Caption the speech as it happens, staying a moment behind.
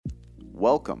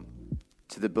Welcome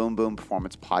to the Boom Boom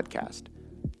Performance Podcast,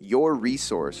 your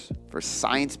resource for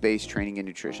science-based training and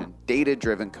nutrition,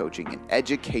 data-driven coaching, and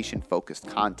education-focused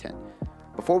content.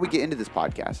 Before we get into this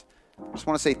podcast, I just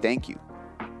want to say thank you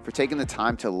for taking the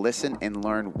time to listen and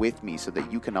learn with me so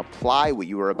that you can apply what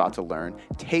you are about to learn,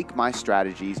 take my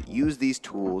strategies, use these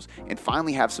tools, and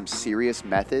finally have some serious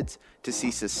methods to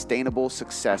see sustainable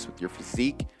success with your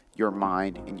physique, your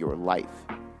mind, and your life.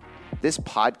 This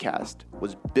podcast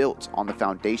was built on the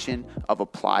foundation of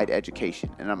applied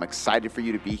education, and I'm excited for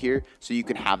you to be here so you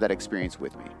can have that experience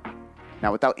with me.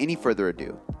 Now, without any further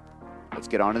ado, let's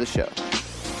get on to the show.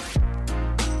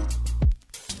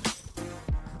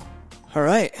 All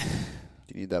right.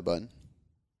 Do you need that button?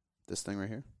 This thing right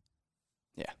here?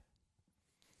 Yeah.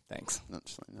 Thanks. No,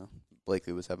 just let you know.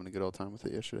 Blakely was having a good old time with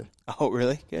it yesterday. Oh,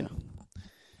 really? Good. Yeah.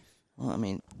 Well, I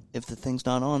mean, if the thing's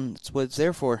not on, that's what it's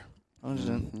there for. I'll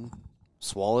just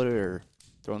swallow it or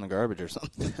throw it in the garbage or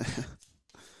something.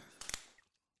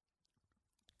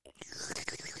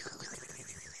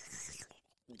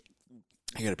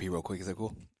 I gotta pee real quick. Is that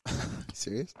cool?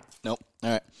 Serious? Nope. All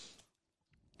right.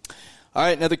 All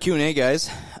right, another Q&A,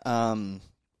 guys. Got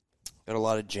a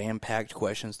lot of jam-packed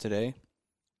questions today.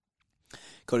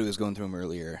 Cody was going through them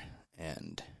earlier,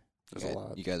 and There's a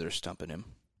lot. You guys are stumping him.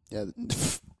 Yeah,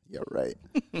 yeah, right.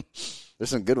 There's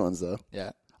some good ones, though.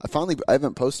 Yeah. I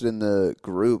haven't posted in the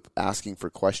group asking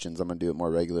for questions. I'm going to do it more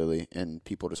regularly, and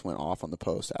people just went off on the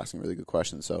post asking really good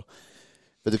questions. So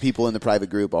for the people in the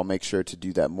private group, I'll make sure to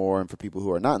do that more. And for people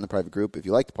who are not in the private group, if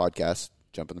you like the podcast,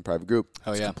 jump in the private group.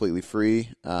 Oh, it's yeah. completely free.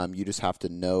 You just have to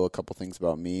know a couple things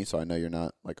about me, so I know you're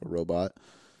not like a robot.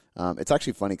 It's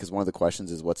actually funny because one of the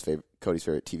questions is what's Cody's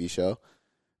favorite TV show,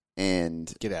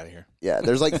 and Get out of here. yeah,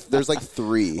 there's like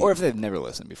three. Or if they've never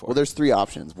listened before. Well, there's three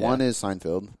options. Yeah. One is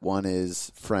Seinfeld, one is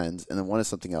Friends, and then one is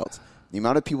something else. The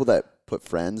amount of people that put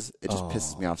Friends, it just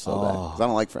pisses me off so bad because I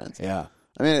don't like Friends. Yeah.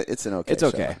 I mean, it's an okay. It's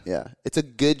okay. Show. Yeah, it's a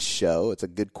good show. It's a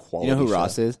good quality. You know who show.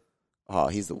 Ross is? Oh,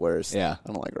 he's the worst. Yeah. I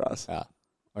don't like Ross. Yeah.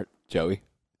 Or Joey.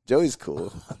 Joey's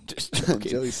cool. Just joking.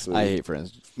 Joey's sweet. I hate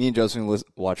Friends. Me and Josephine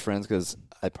watch Friends because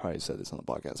I probably said this on the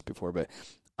podcast before, but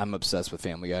I'm obsessed with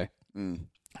Family Guy.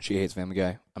 She hates Family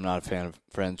Guy. I'm not a fan of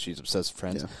Friends. She's obsessed with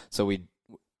Friends. Yeah. So we,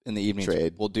 in the evenings,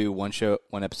 Trade. we'll do one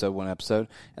episode,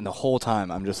 and the whole time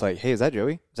I'm just like, hey, is that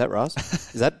Joey? Is that Ross?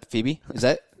 Is that Phoebe? Is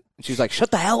that? And she's like,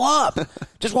 shut the hell up.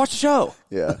 Just watch the show.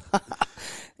 Yeah,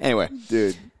 Anyway,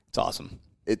 dude, it's awesome.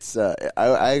 it's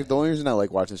the only reason I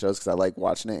like watching shows because I like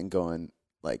watching it and going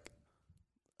like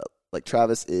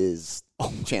Travis is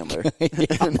Chandler,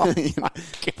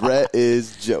 Brett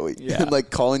is Joey, Yeah. like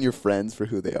calling your friends for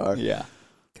who they are. Yeah.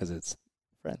 Because it's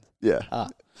Friends. Yeah, Ah.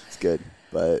 it's good,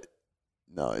 but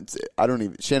no, I don't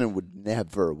even. Shannon would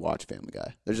never watch Family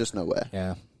Guy. There's just no way.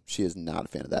 Yeah. She is not a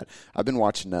fan of that. I've been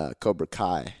watching Cobra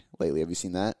Kai lately. Have you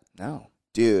seen that? No.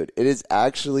 Dude, it is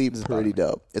actually This is pretty bothering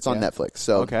me. dope. It's on Yeah. Netflix.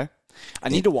 So Okay. I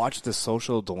need to watch The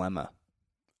Social Dilemma.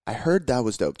 I heard that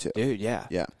was dope too. Dude, yeah.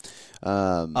 Yeah.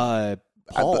 Paul.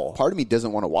 But part of me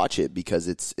doesn't want to watch it because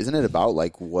isn't it about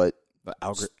like what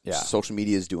Yeah. social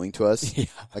media is doing to us? Yeah.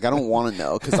 Like I don't want to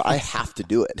know because I have to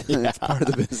do it. It's part of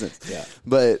the business. Yeah.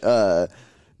 But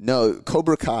no,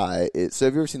 Cobra Kai. So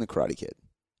have you ever seen The Karate Kid?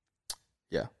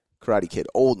 Yeah. Karate Kid,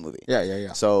 old movie.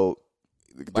 Yeah. So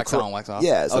Wax on, wax off?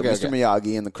 Yeah, so Okay, Mr. okay.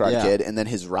 Miyagi and the Karate Yeah. Kid, and then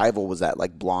his rival was that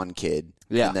like blonde kid,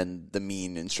 Yeah. and then the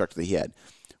mean instructor that he had.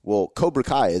 Well, Cobra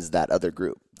Kai is that other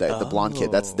group, the blonde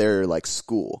kid. That's their like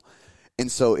school,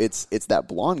 and so it's that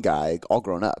blonde guy all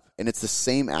grown up, and it's the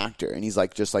same actor, and he's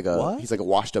like just like he's like a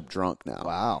washed up drunk now.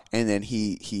 Wow. And then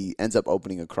he ends up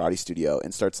opening a karate studio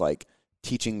and starts like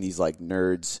teaching these like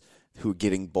nerds who are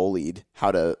getting bullied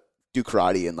how to do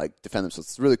karate and like defend themselves.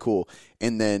 It's really cool.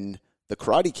 And then the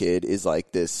Karate Kid is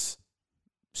like this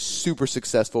super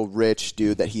successful rich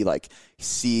dude that he like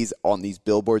sees on these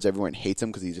billboards everywhere and hates him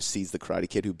because he just sees the Karate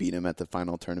Kid who beat him at the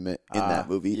final tournament in that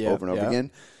movie over and over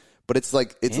again. But it's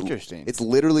like it's Interesting. It's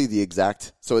literally the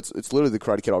exact. So it's literally the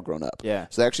Karate Kid all grown up. Yeah.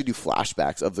 So they actually do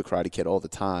flashbacks of the Karate Kid all the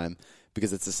time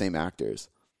because it's the same actors.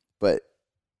 But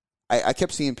I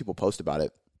kept seeing people post about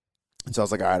it, and so I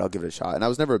was like, all right, I'll give it a shot. And I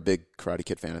was never a big Karate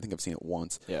Kid fan. I think I've seen it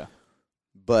once. Yeah.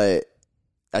 But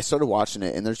I started watching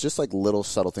it, and there's just like little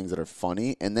subtle things that are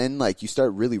funny, and then like you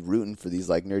start really rooting for these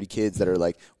like nerdy kids that are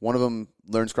like one of them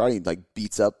learns karate, and, like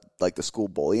beats up like the school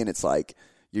bully, and it's like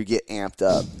you get amped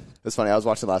up. It's funny. I was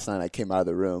watching last night, and I came out of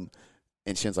the room,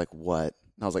 and Shan's like, "What?"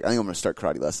 And I was like, "I think I'm going to start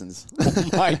karate lessons." Oh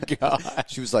my god.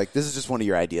 She was like, "This is just one of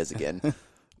your ideas again." And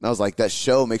I was like, "That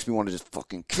show makes me want to just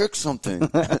fucking kick something."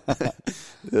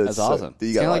 That's awesome. You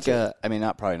It's gotta kind of watch like it. I mean,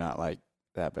 probably not like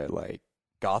that, but like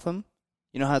Gotham.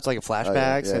 You know how it's like a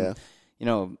flashbacks yeah. and you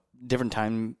know different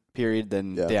time period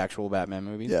than Yeah. the actual Batman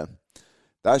movies. Yeah.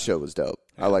 That show was dope.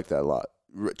 Yeah. I like that a lot.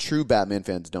 True Batman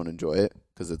fans don't enjoy it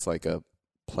because it's like a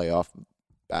playoff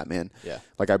Batman. Yeah.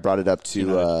 Like I brought it up to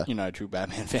You're not a true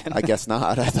Batman fan. I guess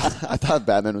not. I thought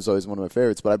Batman was always one of my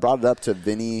favorites, but I brought it up to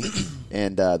Vinny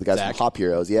and the guys Zach. from Hop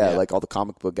Heroes. Yeah, Yeah. like all the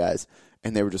comic book guys.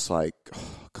 And they were just like,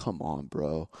 oh, come on,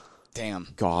 bro. Damn.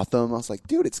 Gotham. I was like,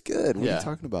 dude, it's good. What are Yeah. you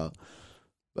talking about?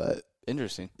 But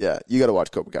Interesting. yeah, you got to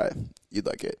watch Cobra Kai. You'd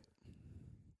like it.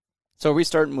 So are we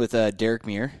starting with Derek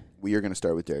Muir? We are going to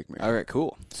start with Derek Muir. All right,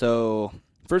 cool. So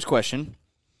first question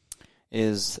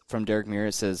is from Derek Muir.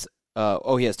 It says,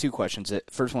 he has two questions. The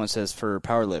first one says, for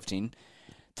powerlifting,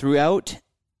 throughout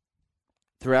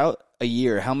a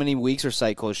year, how many weeks or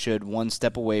cycles should one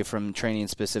step away from training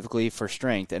specifically for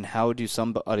strength, and how do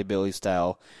some bodybuilding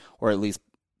style, or at least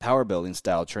power building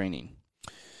style training?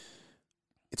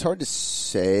 It's hard to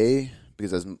say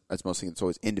because as most things, it's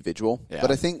always individual. Yeah.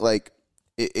 But I think like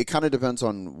it kind of depends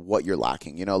on what you're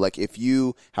lacking. You know, like if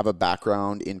you have a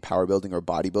background in power building or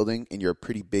bodybuilding and you're a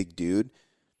pretty big dude,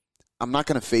 I'm not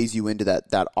going to phase you into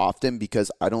that often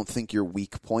because I don't think your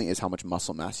weak point is how much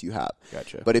muscle mass you have.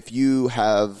 Gotcha. But if you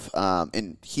have,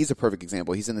 and he's a perfect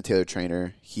example. He's in the Taylor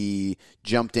Trainer. He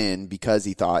jumped in because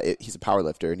he thought he's a power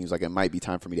lifter, and he was like, it might be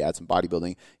time for me to add some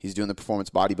bodybuilding. He's doing the performance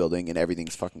bodybuilding, and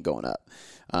everything's fucking going up.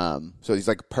 So he's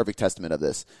like a perfect testament of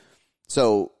this.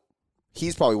 So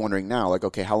he's probably wondering now, like,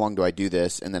 okay, how long do I do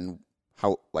this? And then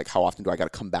how often do I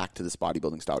got to come back to this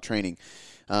bodybuilding style training?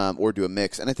 Or do a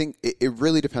mix. And I think it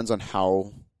really depends on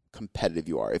how competitive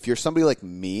you are. If you're somebody like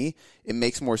me, it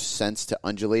makes more sense to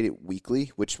undulate it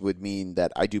weekly, which would mean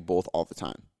that I do both all the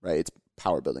time, right? It's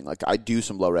power building. Like I do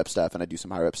some low rep stuff and I do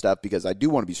some high rep stuff because I do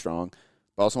want to be strong,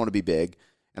 but I also want to be big.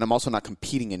 And I'm also not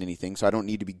competing in anything, so I don't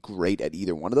need to be great at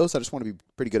either one of those. I just want to be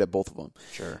pretty good at both of them.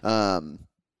 Sure.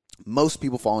 Most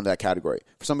people fall into that category.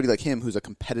 For somebody like him who's a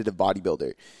competitive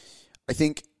bodybuilder, I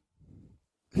think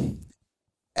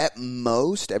at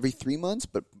most every 3 months,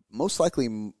 but most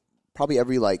likely probably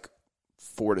every like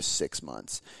 4 to 6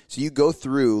 months. So you go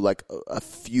through like a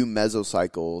few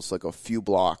mesocycles, like a few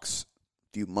blocks,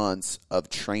 few months of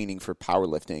training for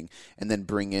powerlifting, and then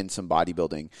bring in some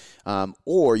bodybuilding.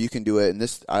 Or you can do it, and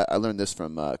this I learned this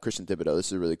from Christian Thibodeau. This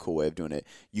is a really cool way of doing it.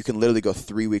 You can literally go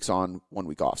 3 weeks on, 1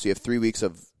 week off. So you have 3 weeks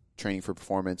of training for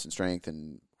performance and strength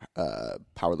and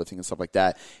powerlifting and stuff like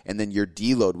that, and then your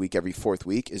deload week every 4th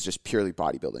week is just purely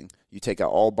bodybuilding. You take out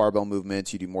all barbell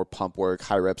movements, you do more pump work,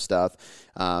 high rep stuff,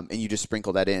 and you just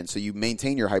sprinkle that in. So you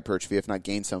maintain your hypertrophy, if not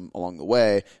gain some along the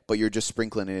way, but you're just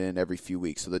sprinkling it in every few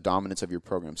weeks. So the dominance of your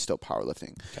program is still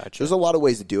powerlifting. Gotcha. There's a lot of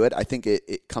ways to do it. I think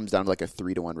it comes down to like a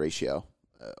 3-to-1 ratio,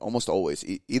 almost always.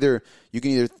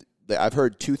 I've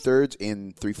heard 2/3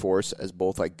 and 3/4 as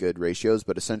both like good ratios,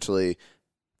 but essentially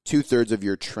 2/3 of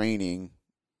your training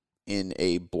in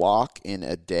a block, in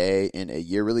a day, in a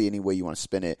year, really any way you want to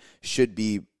spin it, should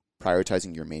be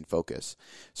prioritizing your main focus.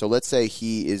 So let's say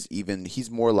he's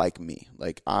more like me.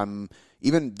 Like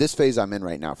even this phase I'm in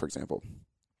right now, for example,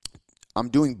 I'm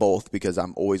doing both because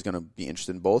I'm always going to be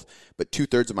interested in both, but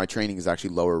 2/3 of my training is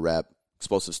actually lower rep,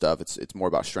 explosive stuff. It's more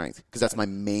about strength because that's my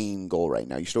main goal right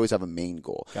now. You should always have a main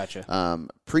goal. Gotcha.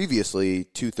 Previously,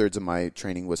 2/3 of my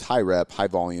training was high rep, high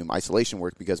volume, isolation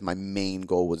work because my main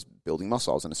goal was building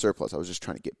muscle. I was in a surplus. I was just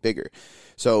trying to get bigger.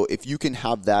 So if you can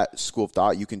have that school of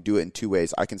thought, you can do it in 2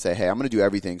 ways. I can say, hey, I'm going to do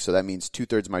everything. So that means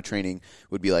 2/3 of my training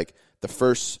would be like the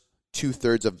first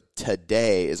 2/3 of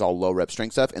today is all low rep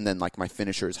strength stuff. And then like my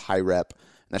finisher is high rep.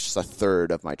 And that's just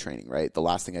 1/3 of my training, right? The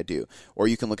last thing I do. Or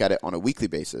you can look at it on a weekly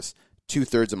basis.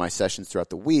 2/3 of my sessions throughout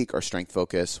the week are strength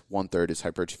focus, 1/3 is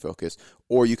hypertrophy focus,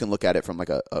 or you can look at it from like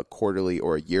a quarterly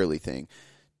or a yearly thing.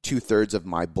 2/3 of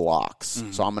my blocks.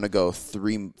 So I'm going to go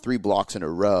three blocks in a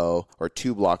row or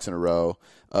 2 blocks in a row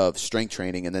of strength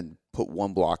training and then put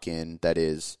 1 block in that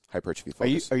is hypertrophy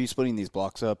focus. Are you splitting these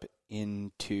blocks up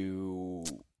into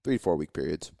 3 to 4 week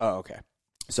periods. Oh, okay.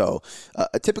 So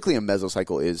typically a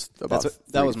mesocycle is about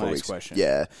that was 3 to 4 my weeks. next question.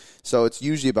 Yeah. So it's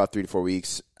usually about 3 to 4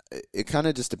 weeks. It kind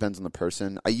of just depends on the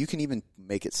person. You can even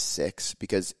make it 6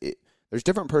 because there's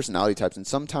different personality types, and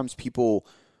sometimes people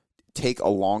take a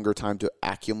longer time to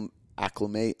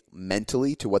acclimate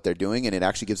mentally to what they're doing, and it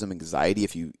actually gives them anxiety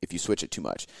if you switch it too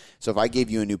much. So if I gave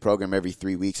you a new program every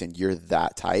 3 weeks and you're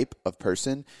that type of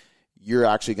person, you're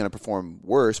actually going to perform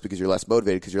worse because you're less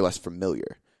motivated because you're less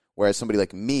familiar. Whereas somebody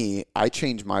like me, I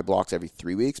change my blocks every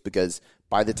 3 weeks because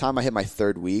by the time I hit my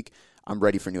 3rd week, I'm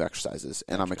ready for new exercises,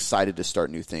 and I'm excited to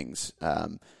start new things,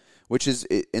 and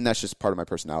that's just part of my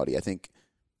personality. I think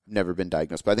I've never been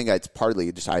diagnosed, but I think it's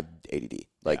partly just I have ADD.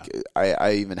 Like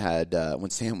I even had, when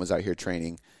Sam was out here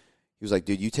training, he was like,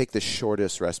 dude, you take the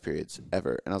shortest rest periods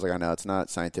ever. And I was like, I know it's not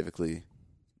scientifically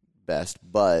best,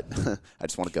 but I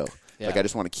just want to go. Yeah. Like, I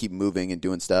just want to keep moving and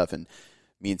doing stuff. And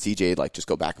me and CJ like just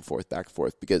go back and forth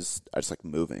because I just like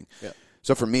moving. Yeah.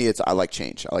 So for me, I like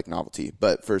change. I like novelty.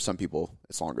 But for some people,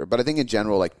 it's longer. But I think in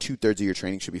general, like 2/3 of your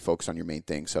training should be focused on your main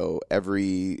thing. So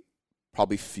every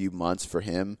probably few months for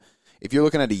him, if you're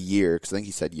looking at a year, because I think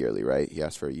he said yearly, right? He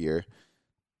asked for a year.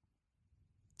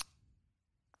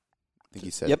 I think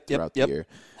he said throughout the year.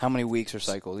 How many weeks or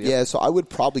cycles? Yep. Yeah, so I would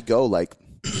probably go like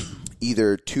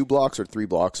either 2 blocks or 3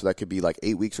 blocks. So that could be like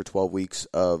 8 weeks or 12 weeks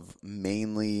of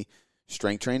mainly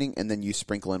strength training, and then you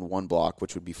sprinkle in 1 block,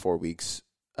 which would be 4 weeks.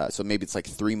 So maybe it's like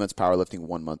 3 months powerlifting,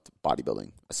 1 month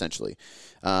bodybuilding, essentially.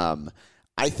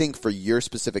 I think for your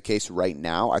specific case right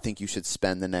now, I think you should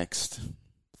spend the next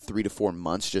 3 to 4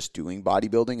 months just doing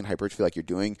bodybuilding and hypertrophy like you're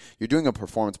doing a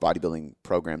performance bodybuilding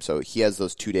program. So he has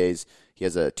those 2 days. He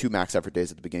has 2 max effort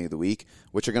days at the beginning of the week,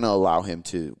 which are going to allow him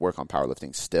to work on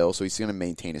powerlifting still. So he's going to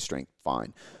maintain his strength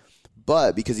fine.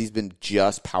 But because he's been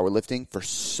just powerlifting for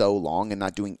so long and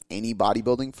not doing any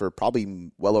bodybuilding for probably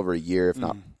well over a year, if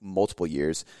not multiple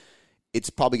years,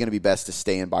 it's probably going to be best to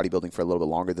stay in bodybuilding for a little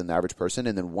bit longer than the average person.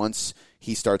 And then once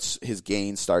his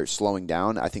gains start slowing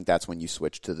down, I think that's when you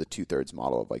switch to the 2/3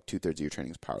 model of like 2/3 of your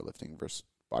training is powerlifting versus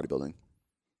bodybuilding.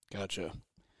 Gotcha.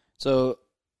 So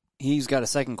he's got a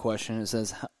second question. It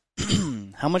says,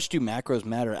 how much do macros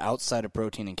matter outside of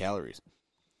protein and calories?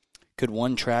 Could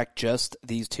one track just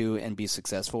these two and be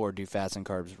successful, or do fats and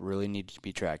carbs really need to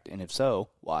be tracked? And if so,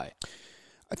 why?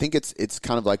 I think it's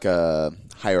kind of like a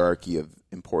hierarchy of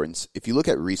importance. If you look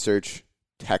at research,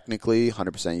 technically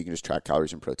 100% you can just track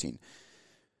calories and protein.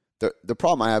 The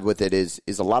problem I have with it is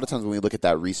a lot of times when we look at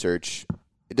that research,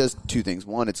 it does 2 things.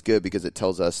 One, it's good because it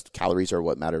tells us calories are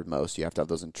what matter most. You have to have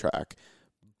those in track.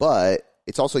 But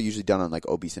it's also usually done on like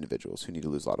obese individuals who need to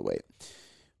lose a lot of weight.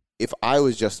 If I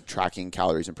was just tracking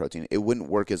calories and protein, it wouldn't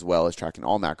work as well as tracking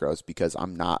all macros because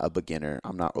I'm not a beginner.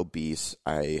 I'm not obese.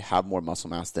 I have more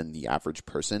muscle mass than the average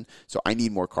person. So I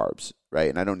need more carbs, right?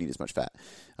 And I don't need as much fat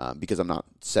because I'm not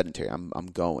sedentary. I'm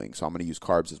going. So I'm going to use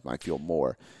carbs as my fuel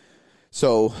more.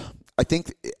 So I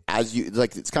think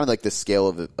it's kind of like the scale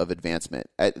of advancement.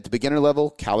 At the beginner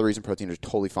level, calories and protein are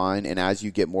totally fine. And as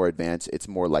you get more advanced, it's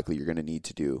more likely you're going to need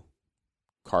to do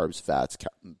carbs, fats,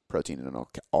 protein, and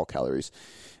all calories.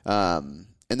 And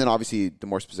then obviously the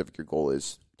more specific your goal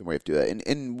is, the more you have to do it.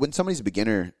 And when somebody's a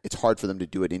beginner, it's hard for them to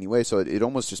do it anyway. So it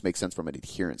almost just makes sense from an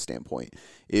adherence standpoint.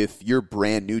 If you're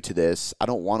brand new to this, I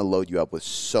don't want to load you up with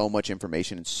so much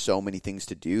information and so many things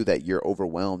to do that you're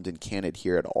overwhelmed and can't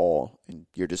adhere at all. And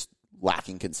you're just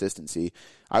lacking consistency.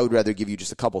 I would rather give you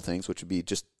just a couple things, which would be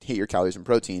just hit your calories and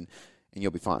protein and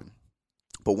you'll be fine.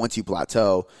 But once you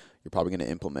plateau, you're probably going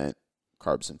to implement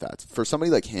carbs and fats. For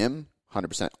somebody like him,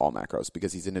 100% all macros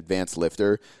because he's an advanced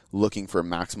lifter looking for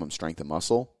maximum strength and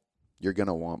muscle. You're going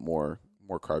to want more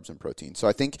carbs and protein. So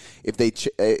I think if they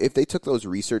took those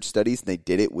research studies and they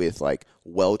did it with like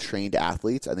well-trained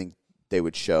athletes, I think they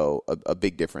would show a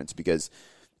big difference because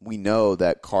we know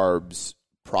that carbs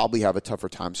probably have a tougher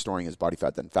time storing as body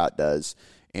fat than fat does.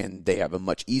 And they have a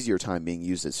much easier time being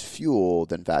used as fuel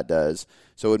than fat does.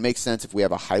 So it makes sense if we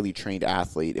have a highly trained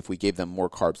athlete, if we gave them more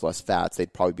carbs, less fats,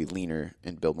 they'd probably be leaner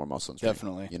and build more muscle and strength.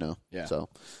 Definitely. Yeah. So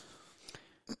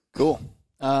cool.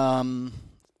 So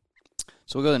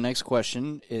we'll go to the next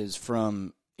question is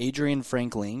from Adrian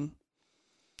Franklin.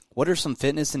 What are some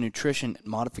fitness and nutrition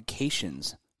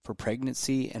modifications for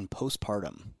pregnancy and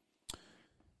postpartum?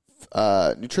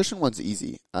 Nutrition one's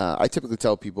easy. I typically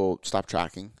tell people stop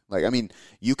tracking. Like, I mean,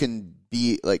 you can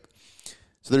be like,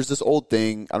 so there's this old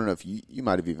thing. I don't know if you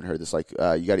might have even heard this. Like,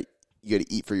 you got to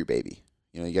eat for your baby.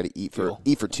 You got to eat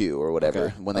for 2 or whatever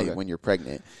when you're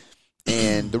pregnant.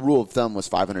 And the rule of thumb was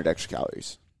 500 extra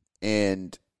calories.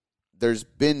 And there's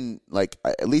been like,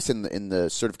 at least in the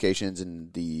certifications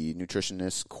and the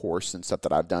nutritionist course and stuff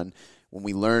that I've done, when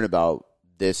we learn about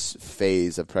this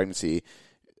phase of pregnancy,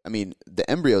 I mean, the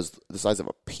embryo's the size of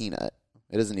a peanut.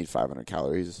 It doesn't need 500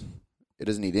 calories. It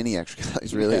doesn't need any extra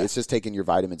calories, really. Yeah. It's just taking your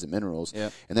vitamins and minerals. Yeah.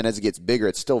 And then as it gets bigger,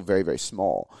 it's still very, very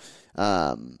small.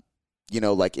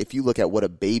 Like if you look at what a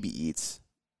baby eats,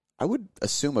 I would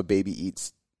assume a baby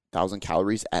eats 1,000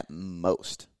 calories at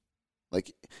most.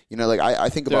 Like, I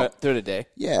think about... Through a day?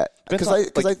 Yeah. Because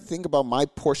I think about my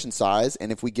portion size,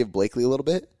 and if we give Blakely a little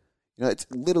bit, it's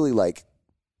literally like,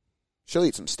 she'll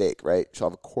eat some steak, right? She'll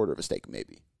have a quarter of a steak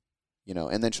maybe.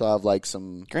 And then she'll have like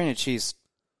some... Granted, she's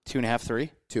 2.5,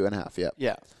 3? 2.5, yeah.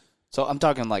 Yeah. So I'm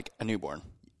talking like a newborn.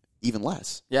 Even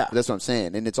less. Yeah. But that's what I'm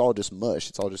saying. And it's all just mush.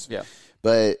 It's all just... Yeah.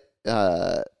 But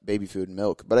baby food and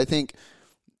milk. But I think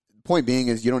point being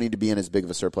is you don't need to be in as big of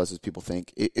a surplus as people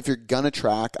think. If you're going to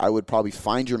track, I would probably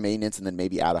find your maintenance and then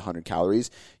maybe add 100 calories.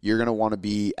 You're going to want to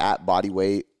be at body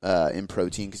weight in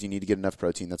protein because you need to get enough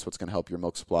protein. That's what's going to help your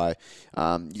milk supply.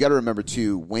 You got to remember,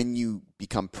 too, when you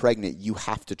become pregnant, you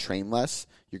have to train less.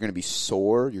 You're going to be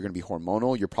sore. You're going to be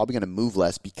hormonal. You're probably going to move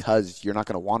less because you're not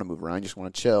going to want to move around. You just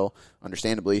want to chill,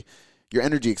 understandably. Your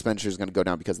energy expenditure is going to go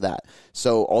down because of that.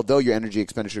 So although your energy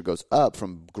expenditure goes up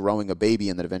from growing a baby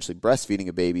and then eventually breastfeeding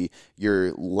a baby,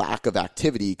 your lack of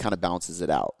activity kind of balances it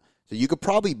out. So you could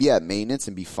probably be at maintenance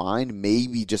and be fine,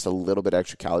 maybe just a little bit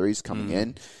extra calories coming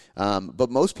in. But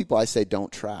most people, I say,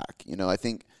 don't track. I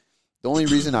think the only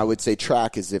reason I would say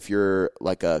track is if you're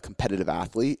like a competitive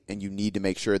athlete and you need to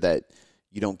make sure that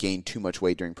you don't gain too much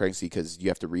weight during pregnancy because you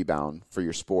have to rebound for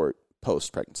your sport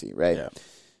post-pregnancy, right? Yeah.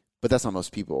 But that's not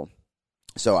most people.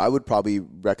 So I would probably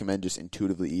recommend just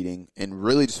intuitively eating and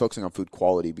really just focusing on food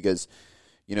quality because,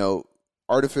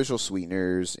 artificial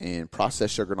sweeteners and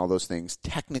processed sugar and all those things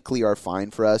technically are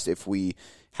fine for us if we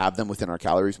have them within our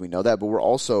calories. We know that, but we're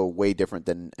also way different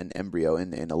than an embryo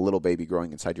and a little baby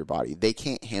growing inside your body. They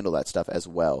can't handle that stuff as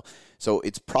well. So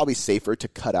it's probably safer to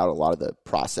cut out a lot of the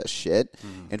processed shit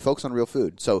and focus on real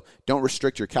food. So don't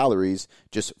restrict your calories.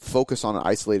 Just focus on an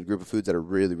isolated group of foods that are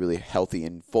really, really healthy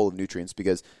and full of nutrients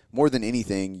because more than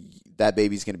anything, that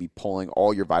baby's going to be pulling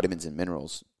all your vitamins and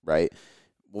minerals, right?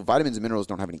 Well, vitamins and minerals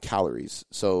don't have any calories,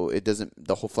 so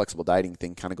the whole flexible dieting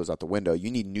thing kind of goes out the window.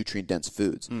 You need nutrient-dense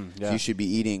foods. So you should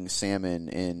be eating salmon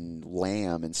and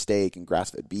lamb and steak and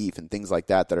grass-fed beef and things like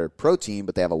that are protein,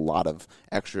 but they have a lot of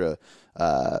extra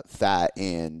fat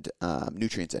and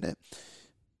nutrients in it.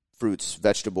 Fruits,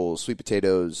 vegetables, sweet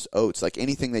potatoes, oats, like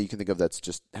anything that you can think of that's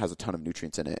just has a ton of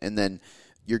nutrients in it. And then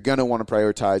you're going to want to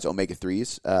prioritize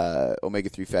omega-3s,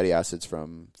 omega-3 fatty acids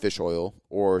from fish oil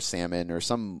or salmon or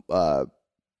some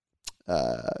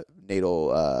natal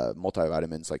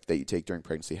multivitamins like that you take during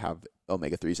pregnancy have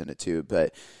omega-3s in it too,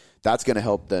 but that's going to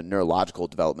help the neurological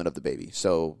development of the baby.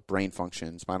 So brain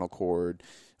function, spinal cord,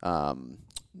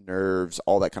 nerves,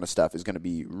 all that kind of stuff is going to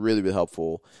be really, really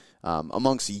helpful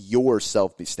amongst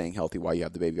yourself be staying healthy while you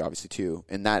have the baby, obviously, too.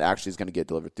 And that actually is going to get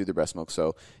delivered through the breast milk.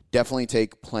 So definitely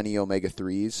take plenty of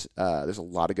omega-3s. There's a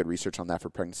lot of good research on that for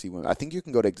pregnancy women. I think you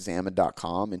can go to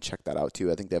examine.com and check that out,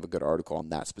 too. I think they have a good article on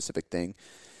that specific thing.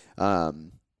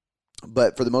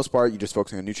 But for the most part, you're just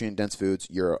focusing on nutrient-dense foods.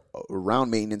 You're around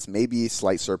maintenance, maybe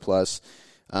slight surplus.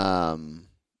 And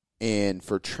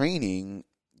for training,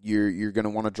 you're going to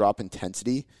want to drop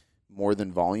intensity more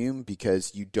than volume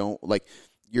because you don't like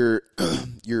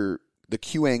the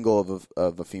Q angle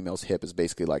of a female's hip is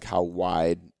basically like how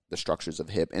wide the structures of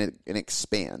hip, and it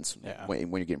expands when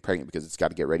you're getting pregnant because it's got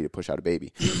to get ready to push out a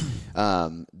baby.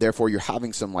 Therefore, you're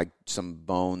having some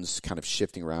bones kind of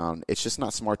shifting around. It's just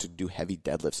not smart to do heavy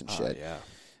deadlifts and shit.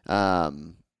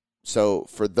 So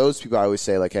for those people, I always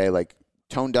say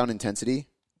tone down intensity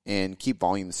and keep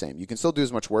volume the same. You can still do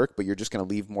as much work, but you're just going to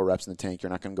leave more reps in the tank. You're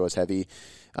not going to go as heavy.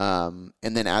 And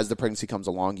then as the pregnancy comes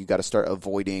along, you got to start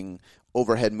avoiding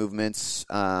overhead movements,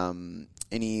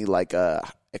 any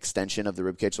extension of the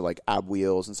rib cage, so like ab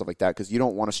wheels and stuff like that, because you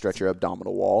don't want to stretch your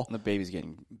abdominal wall. The baby's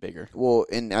getting bigger. Well,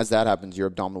 and as that happens, your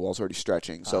abdominal wall is already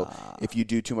stretching. So if you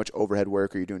do too much overhead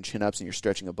work or you're doing chin-ups and you're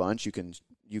stretching a bunch, you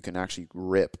can actually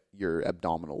rip your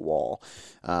abdominal wall.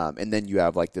 And then you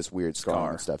have like this weird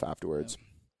scar and stuff afterwards. Yeah.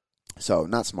 So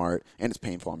not smart, and it's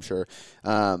painful, I'm sure.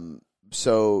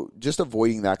 So just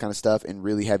avoiding that kind of stuff and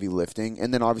really heavy lifting.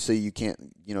 And then obviously you can't,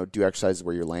 do exercises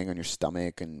where you're laying on your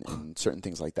stomach and certain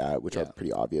things like that, which are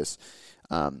pretty obvious.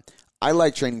 I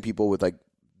like training people with like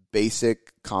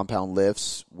basic compound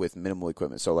lifts with minimal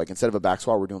equipment. So like instead of a back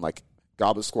squat, we're doing like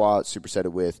goblet squat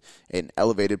supersetted with an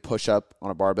elevated push-up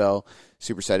on a barbell,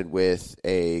 supersetted with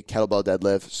a kettlebell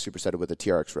deadlift, supersetted with a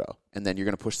TRX row. And then you're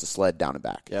going to push the sled down and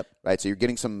back. Yep. Right? So you're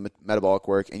getting some metabolic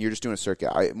work, and you're just doing a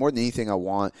circuit. More than anything, I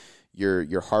want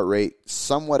your heart rate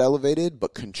somewhat elevated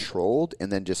but controlled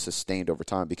and then just sustained over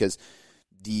time, because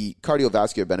the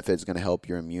cardiovascular benefit is going to help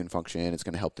your immune function. It's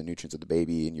going to help the nutrients of the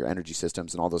baby and your energy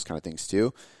systems and all those kind of things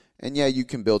too. And yeah, you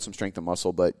can build some strength and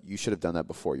muscle, but you should have done that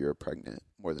before you were pregnant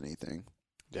more than anything.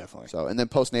 Definitely. So, and then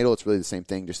postnatal, it's really the same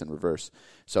thing, just in reverse.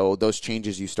 So those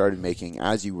changes you started making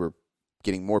as you were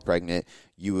getting more pregnant,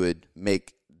 you would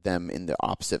make them in the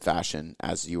opposite fashion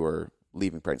as you were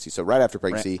leaving pregnancy. So right after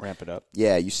pregnancy, ramp it up.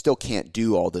 Yeah, you still can't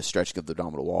do all the stretching of the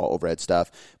abdominal wall, overhead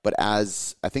stuff. But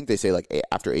as I think they say,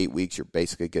 after 8 weeks, you're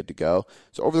basically good to go.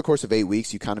 So over the course of 8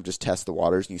 weeks, you kind of just test the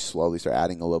waters and you slowly start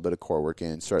adding a little bit of core work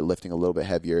in, start lifting a little bit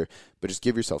heavier, but just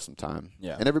give yourself some time.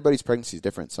 Yeah. And everybody's pregnancy is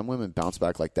different. Some women bounce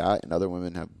back like that, and other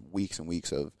women have weeks and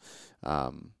weeks of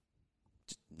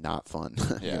not fun,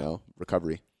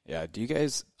 recovery. Yeah. Do you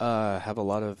guys have a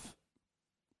lot of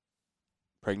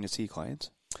pregnancy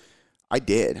clients? I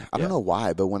did. I Yeah. don't know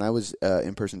why, but when I was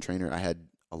in-person trainer, I had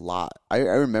a lot. I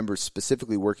remember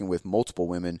specifically working with multiple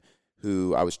women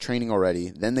who I was training already.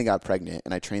 Then they got pregnant,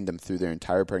 and I trained them through their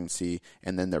entire pregnancy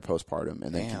and then their postpartum,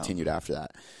 and then Damn. continued after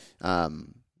that.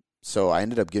 So I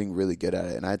ended up getting really good at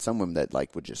it. And I had some women that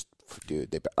like would just,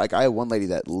 dude, like I had one lady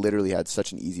that literally had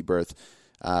such an easy birth.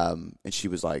 And she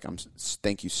was like,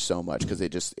 thank you so much, because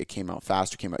it came out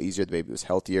faster, came out easier. The baby was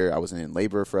healthier. I wasn't in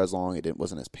labor for as long. It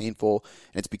wasn't as painful.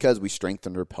 And it's because we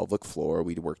strengthened her pelvic floor.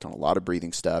 We worked on a lot of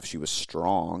breathing stuff. She was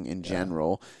strong in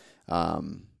general.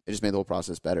 It just made the whole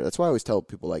process better. That's why I always tell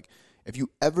people, like, if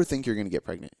you ever think you're going to get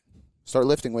pregnant, start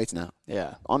lifting weights now.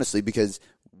 Yeah. Honestly, because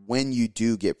when you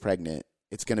do get pregnant,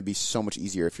 it's going to be so much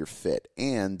easier if you're fit,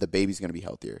 and the baby's going to be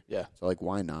healthier. Yeah. So, like,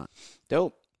 why not?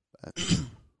 Dope.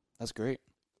 That's great.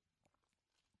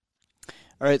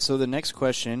 All right, so the next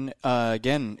question,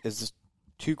 again, is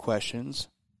 2 questions.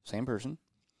 Same person.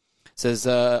 It says,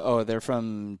 they're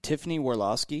from Tiffany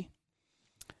Warlowski.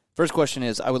 First question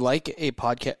is, I would like a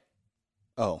podcast.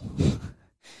 I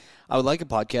would like a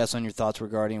podcast on your thoughts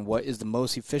regarding what is the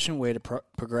most efficient way to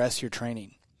progress your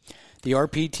training. The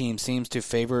RP team seems to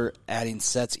favor adding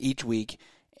sets each week,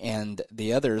 and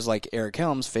the others, like Eric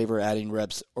Helms, favor adding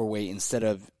reps or weight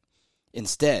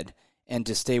instead, and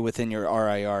to stay within your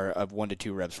RIR of 1 to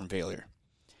 2 reps from failure.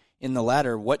 In the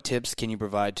latter, what tips can you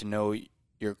provide to know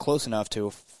you're close enough to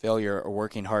failure or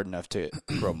working hard enough to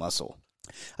grow muscle?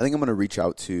 I think I'm going to reach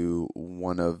out to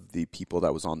one of the people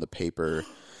that was on the paper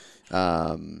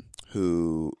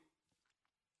who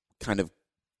kind of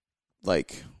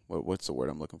like, what's the word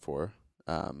I'm looking for?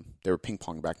 They were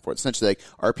ping-ponging back and forth. Essentially, like,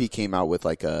 RP came out with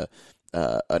like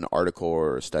an article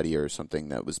or a study or something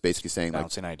that was basically saying,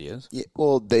 Bouncing ideas? Yeah,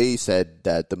 well, they said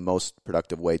that the most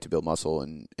productive way to build muscle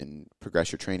and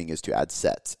progress your training is to add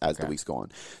sets as the weeks go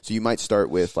on. So you might start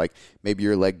with, like, maybe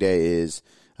your leg day is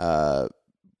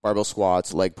barbell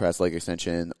squats, leg press, leg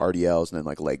extension, RDLs, and then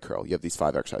like leg curl. You have these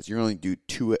 5 exercises. You're only do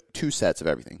two sets of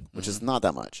everything, which is not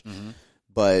that much.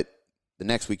 But the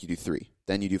next week you do 3,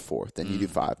 then you do 4, then you do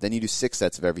 5, then you do 6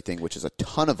 sets of everything, which is a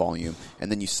ton of volume,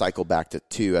 and then you cycle back to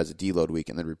 2 as a deload week,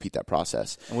 and then repeat that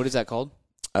process. And what is that called?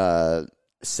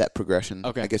 Set progression,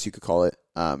 I guess you could call it.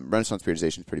 Renaissance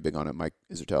periodization is pretty big on it, Mike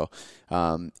Isertel.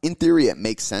 In theory, it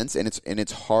makes sense, and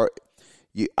it's hard.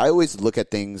 I always look at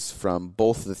things from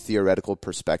both the theoretical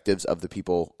perspectives of the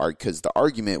people, because the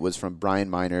argument was from Brian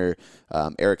Miner,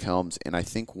 Eric Helms, and I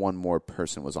think one more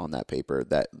person was on that paper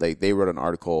that they wrote an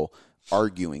article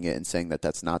arguing it and saying that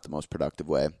that's not the most productive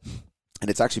way. And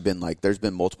it's actually been like, there's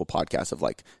been multiple podcasts of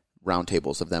like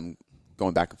roundtables of them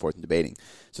going back and forth and debating.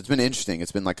 So it's been interesting.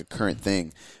 It's been like a current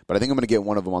thing. But I think I'm going to get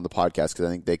one of them on the podcast because I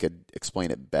think they could explain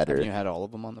it better. Have you had all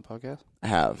of them on the podcast? I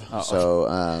have. Oh, so,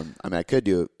 I mean, I could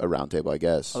do a roundtable, I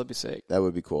guess. Oh, that'd be sick. That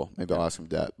would be cool. Maybe I'll ask him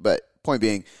that. But point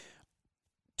being,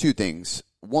 2 things.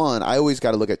 One, I always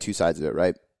got to look at 2 sides of it,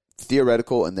 right?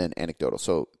 Theoretical and then anecdotal.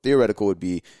 So theoretical would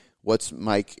be, what's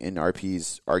Mike and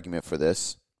RP's argument for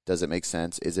this? Does it make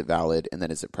sense? Is it valid? And then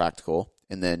is it practical?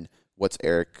 And then what's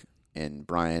Eric and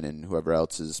Brian and whoever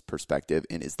else's perspective?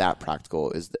 And is that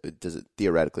practical? Does it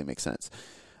theoretically make sense?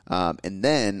 And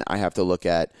then I have to look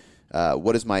at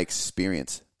what does my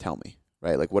experience tell me,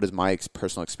 right? Like, what does my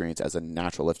personal experience as a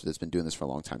natural lifter that's been doing this for a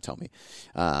long time tell me?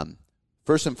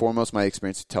 First and foremost, my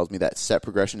experience tells me that set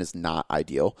progression is not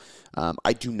ideal.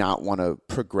 I do not want to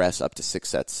progress up to 6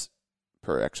 sets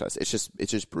per exercise. It's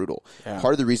just brutal. Yeah.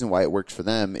 Part of the reason why it works for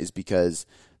them is because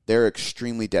they're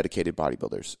extremely dedicated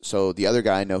bodybuilders. So the other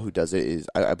guy I know who does it is,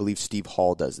 I believe Steve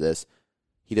Hall does this.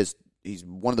 He's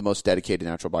one of the most dedicated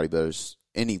natural bodybuilders,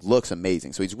 and he looks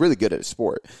amazing. So he's really good at his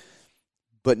sport.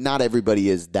 But not everybody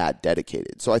is that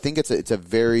dedicated. So I think it's a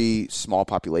very small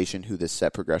population who this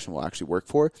set progression will actually work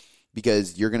for,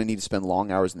 because you're going to need to spend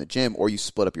long hours in the gym, or you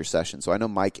split up your sessions. So I know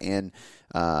Mike and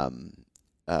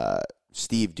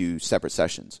Steve do separate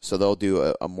sessions. So they'll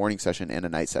do a morning session and a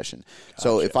night session. Gotcha.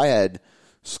 So if I had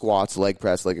squats, leg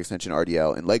press, leg extension,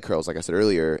 RDL, and leg curls, like I said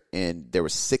earlier, and there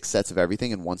was 6 sets of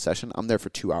everything in one session, I'm there for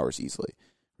 2 hours easily,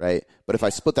 right? But if I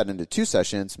split that into 2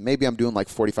 sessions, maybe I'm doing like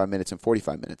 45 minutes and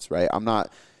 45 minutes, right? I'm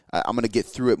going to get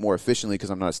through it more efficiently because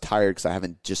I'm not as tired because I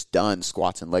haven't just done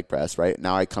squats and leg press, right?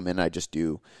 Now I come in and I just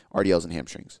do RDLs and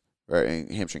hamstrings. Or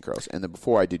hamstring curls. And then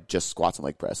before I did just squats and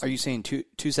leg press. Are you saying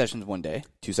two sessions one day?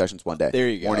 2 sessions one day. There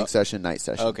you go. Morning session, night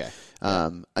session. Okay.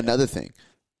 Another thing,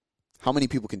 how many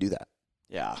people can do that?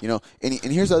 Yeah. You know, and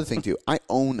here's the other thing too. I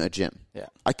own a gym. Yeah.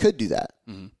 I could do that.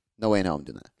 Mm-hmm. No way in hell I'm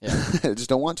doing that. Yeah. I just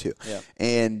don't want to. Yeah.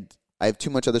 And I have too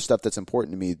much other stuff that's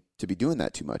important to me to be doing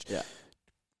that too much. Yeah.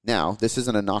 Now, this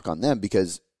isn't a knock on them,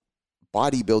 because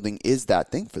bodybuilding is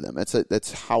that thing for them.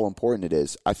 That's how important it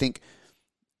is. I think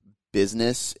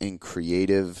business and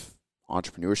creative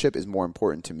entrepreneurship is more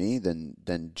important to me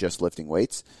than just lifting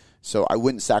weights. So I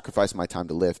wouldn't sacrifice my time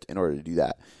to lift in order to do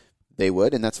that. They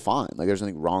would, and that's fine. Like, there's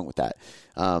nothing wrong with that.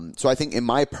 So I think, in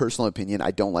my personal opinion,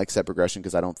 I don't like set progression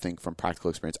because I don't think, from practical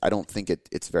experience, I don't think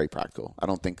it's very practical. I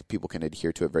don't think people can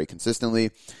adhere to it very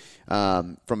consistently.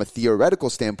 From a theoretical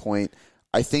standpoint,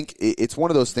 I think it's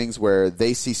one of those things where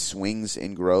they see swings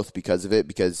in growth because of it,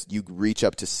 because you reach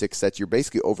up to 6 sets, you're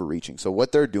basically overreaching. So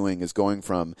what they're doing is going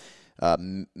from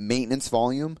maintenance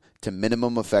volume to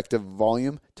minimum effective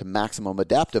volume to maximum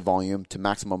adaptive volume to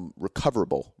maximum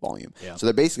recoverable volume. Yeah. So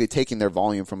they're basically taking their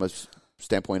volume from a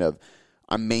standpoint of,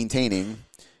 I'm maintaining,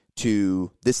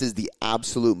 to this is the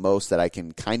absolute most that I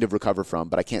can kind of recover from,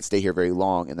 but I can't stay here very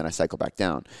long, and then I cycle back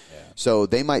down. Yeah. So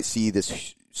they might see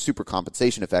this super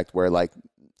compensation effect where, like,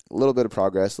 a little bit of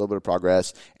progress,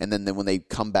 and then when they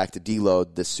come back to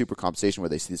deload, this super compensation where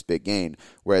they see this big gain.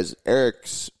 Whereas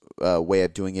Eric's way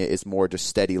of doing it is more just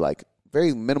steady, like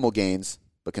very minimal gains,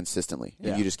 but consistently,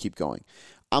 and you just keep going.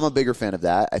 I'm a bigger fan of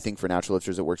that. I think for natural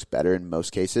lifters, it works better in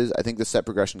most cases. I think the set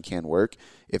progression can work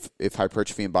if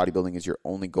hypertrophy and bodybuilding is your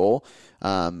only goal.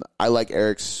 I like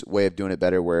Eric's way of doing it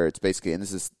better, where it's basically, and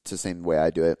this is the same way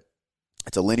I do it,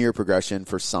 it's a linear progression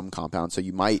for some compounds. So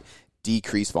you might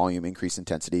decrease volume, increase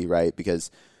intensity, right?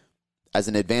 Because as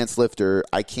an advanced lifter,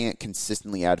 I can't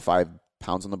consistently add 5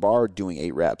 pounds on the bar doing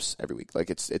 8 reps every week. Like,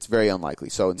 it's very unlikely.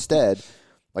 So instead,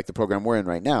 like the program we're in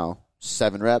right now,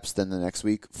 7 reps, then the next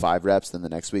week 5 reps, then the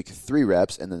next week 3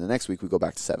 reps, and then the next week we go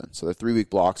back to 7. So they're 3-week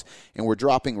blocks, and we're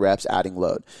dropping reps, adding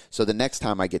load. So the next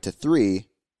time I get to 3,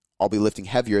 I'll be lifting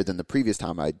heavier than the previous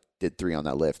time I did 3 on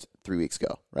that lift 3 weeks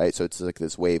ago, right? So it's like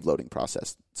this wave loading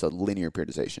process. So linear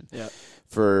periodization. Yeah.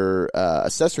 For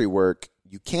accessory work,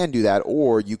 you can do that,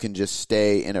 or you can just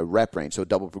stay in a rep range. So a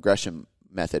double progression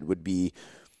method would be,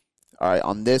 all right,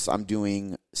 on this I'm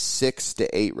doing 6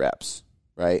 to 8 reps,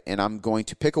 right? And I'm going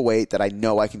to pick a weight that I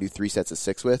know I can do 3 sets of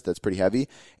 6 with. That's pretty heavy.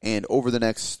 And over the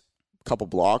next couple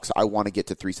blocks, I want to get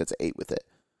to 3 sets of 8 with it.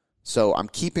 So I'm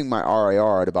keeping my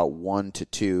RIR at about 1 to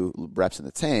 2 reps in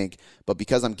the tank, but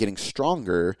because I'm getting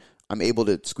stronger, I'm able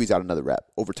to squeeze out another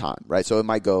rep over time, right? So it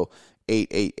might go 8,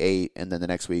 8, 8, and then the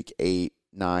next week 8,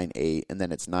 9, 8, and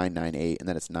then it's 9, 9, 8, and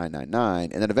then it's 9, 9, 9,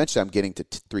 and then eventually I'm getting to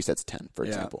 3 sets of 10, for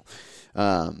example.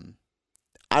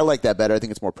 I like that better. I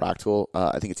think it's more practical.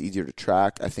 I think it's easier to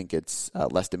track. I think it's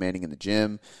less demanding in the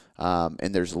gym,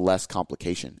 and there's less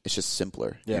complication. It's just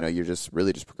simpler. Yeah. You know, you're just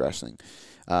really just progressing.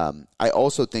 I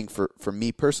also think for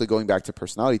me personally, going back to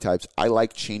personality types, I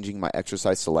like changing my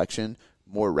exercise selection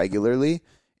more regularly.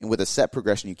 And with a set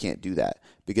progression, you can't do that,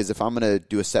 because if I'm going to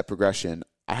do a set progression,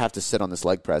 I have to sit on this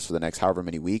leg press for the next however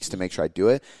many weeks to make sure I do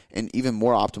it. And even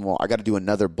more optimal, I got to do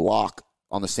another block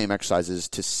on the same exercises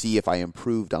to see if I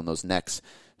improved on those next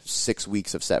 6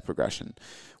 weeks of set progression.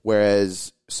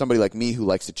 Whereas somebody like me who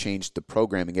likes to change the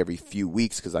programming every few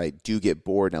weeks because I do get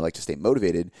bored and I like to stay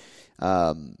motivated,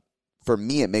 for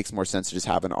me it makes more sense to just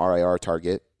have an RIR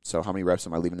target. So how many reps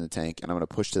am I leaving in the tank? And I'm going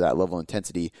to push to that level of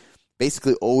intensity,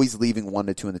 basically always leaving 1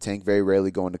 to 2 in the tank, very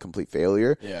rarely going to complete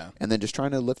failure. Yeah. And then just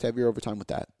trying to lift heavier over time with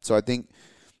that. So I think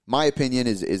my opinion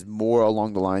is more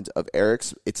along the lines of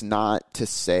Eric's. It's not to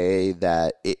say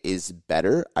that it is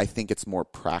better. I think it's more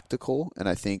practical, and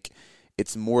I think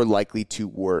it's more likely to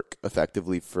work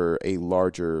effectively for a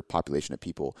larger population of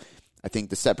people. I think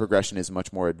the set progression is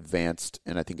much more advanced,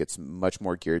 and I think it's much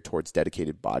more geared towards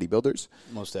dedicated bodybuilders.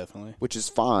 Most definitely. Which is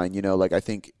fine. You know, like, I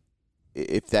think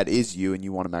if that is you and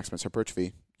you want to maximize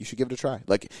hypertrophy, you should give it a try.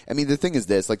 Like, I mean, the thing is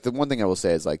this, like, the one thing I will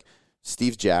say is, like,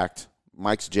 Steve's jacked,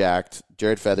 Mike's jacked,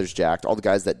 Jared Feather's jacked. All the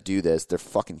guys that do this, they're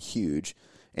fucking huge.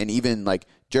 And even, like,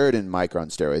 Jared and Mike are on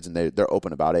steroids, and they're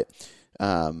open about it.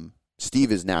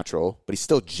 Steve is natural, but he's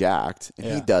still jacked, and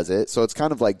he does it. So it's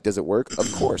kind of like, does it work?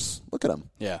 Of course. Look at him.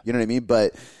 Yeah. You know what I mean?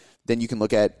 But then you can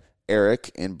look at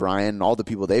Eric and Brian and all the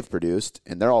people they've produced,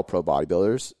 and they're all pro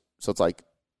bodybuilders. So it's like,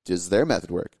 does their method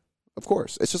work? Of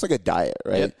course. It's just like a diet,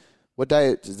 right? Yep. What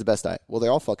diet is the best diet? Well, they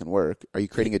all fucking work. Are you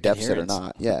creating a deficit or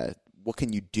not? Yeah. What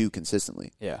can you do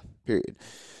consistently? Yeah. Period.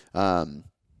 And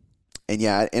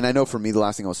I know for me, the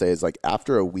last thing I'll say is, like,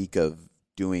 after a week of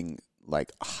doing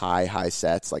like high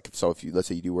sets, like, so if you, let's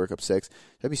say you do work up 6,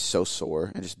 that'd be so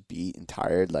sore and just beat and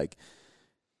tired. Like,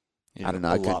 I don't know,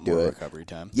 I couldn't do it. Recovery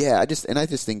time. Yeah. I just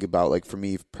think about, like, for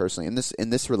me personally, and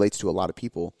this relates to a lot of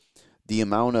people, the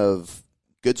amount of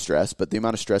good stress, but the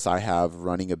amount of stress I have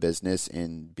running a business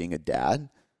and being a dad.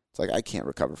 It's like, I can't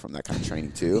recover from that kind of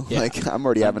training too. Like, I'm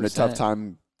already 100%. Having a tough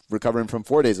time recovering from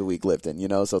 4 days a week lifting, you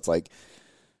know? So it's like,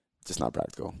 Just not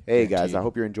practical. Hey, guys, Guaranteed. I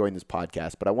hope you're enjoying this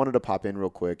podcast, but I wanted to pop in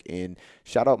real quick and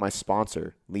shout out my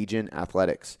sponsor, Legion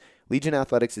Athletics. Legion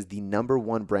Athletics is the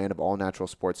 #1 brand of all-natural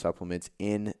sports supplements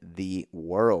in the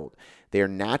world. They are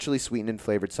naturally sweetened and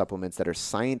flavored supplements that are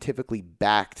scientifically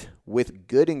backed with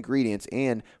good ingredients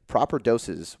and proper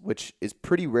doses, which is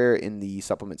pretty rare in the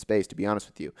supplement space, to be honest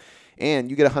with you. And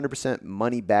you get 100%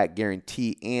 money-back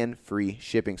guarantee and free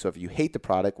shipping. So if you hate the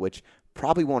product, which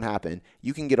probably won't happen,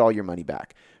 you can get all your money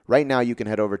back. Right now, you can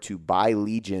head over to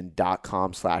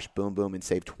buylegion.com/boomboom and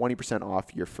save 20%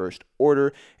 off your first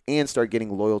order and start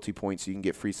getting loyalty points so you can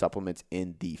get free supplements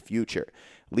in the future.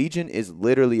 Legion is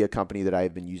literally a company that I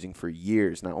have been using for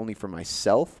years, not only for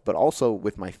myself, but also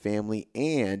with my family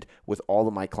and with all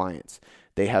of my clients.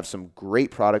 They have some great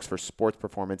products for sports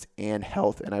performance and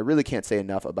health, and I really can't say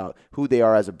enough about who they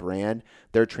are as a brand,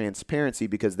 their transparency,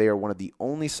 because they are one of the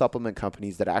only supplement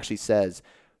companies that actually says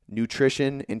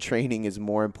nutrition and training is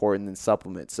more important than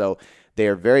supplements. So they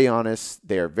are very honest,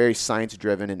 they are very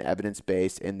science-driven and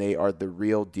evidence-based, and they are the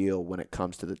real deal when it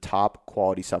comes to the top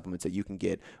quality supplements that you can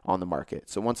get on the market.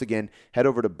 So once again, head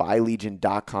over to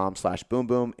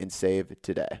buylegion.com/boomboom and save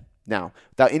today. Now,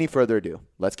 without any further ado,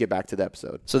 let's get back to the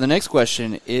episode. So the next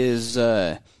question is,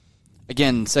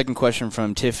 again, second question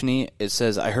from Tiffany. It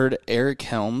says, I heard Eric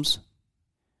Helms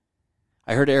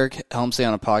say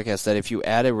on a podcast that if you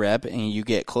add a rep and you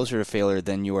get closer to failure,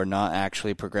 then you are not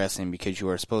actually progressing because you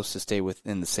are supposed to stay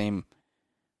within the same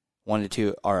 1 to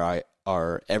 2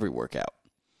 RIR every workout.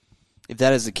 If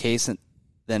that is the case,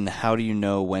 then how do you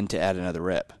know when to add another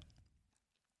rep?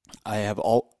 I have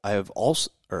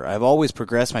always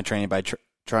progressed my training by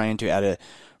trying to add a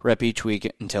rep each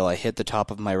week until I hit the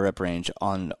top of my rep range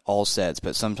on all sets,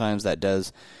 but sometimes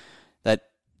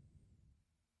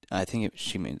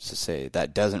she means to say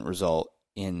that doesn't result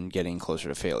in getting closer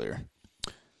to failure.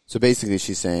 So basically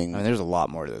she's saying... I mean, there's a lot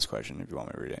more to this question if you want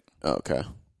me to read it. Oh, okay.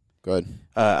 Go ahead.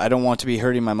 I don't want to be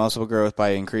hurting my muscle growth by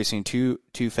increasing too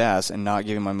fast and not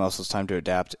giving my muscles time to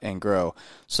adapt and grow.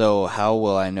 So how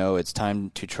will I know it's time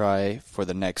to try for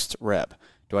the next rep?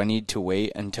 Do I need to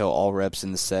wait until all reps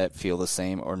in the set feel the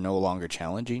same or no longer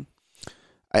challenging?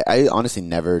 I honestly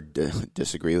never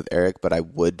disagree with Eric, but I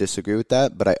would disagree with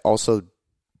that. But I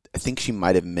think she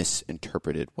might have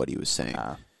misinterpreted what he was saying.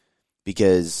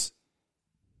 Because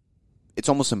it's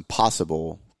almost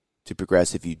impossible to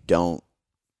progress if you don't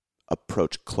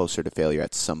approach closer to failure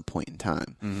at some point in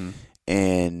time. Mm-hmm.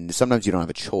 And sometimes you don't have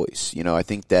a choice. You know, I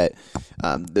think that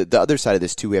the other side of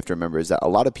this, too, we have to remember is that a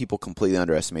lot of people completely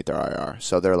underestimate their RIR.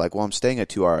 So they're like, well, I'm staying at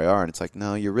 2 RIR. And it's like,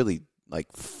 no, you're really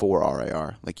like 4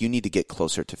 RIR. Like, you need to get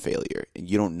closer to failure. And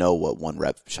you don't know what 1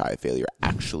 rep shy of failure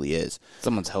actually is.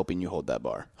 Someone's helping you hold that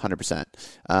bar. 100%.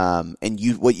 And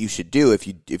what you should do if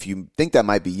you think that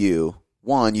might be you,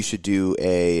 one, you should do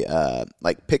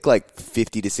pick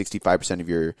 50 to 65% of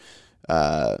your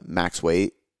max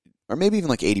weight, or maybe even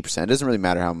 80%. It doesn't really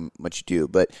matter how much you do,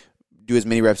 but do as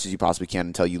many reps as you possibly can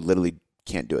until you literally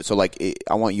can't do it. So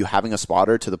I want you having a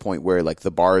spotter to the point where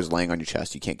the bar is laying on your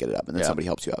chest, you can't get it up, and then somebody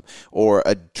helps you up, or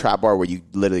a trap bar where you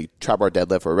literally trap bar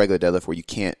deadlift, or a regular deadlift where you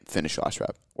can't finish last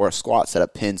rep, or a squat set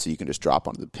up pins so you can just drop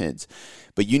onto the pins.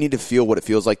 But you need to feel what it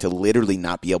feels like to literally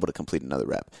not be able to complete another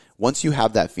rep. Once you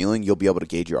have that feeling, you'll be able to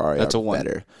gauge your RIR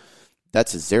better.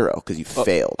 That's a 0 because you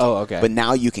failed. Oh, okay. But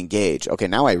now you can gauge, okay,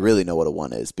 now I really know what a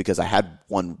 1 is because I had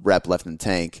 1 rep left in the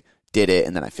tank, did it,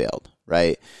 and then I failed,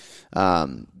 right?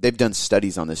 They've done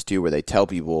studies on this too where they tell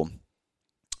people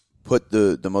put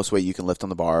the most weight you can lift on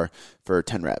the bar for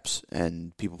 10 reps,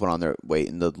 and people put on their weight,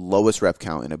 and the lowest rep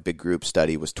count in a big group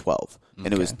study was 12,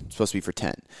 and it was supposed to be for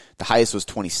 10. The highest was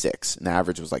 26, and the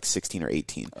average was 16 or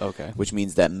 18, which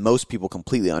means that most people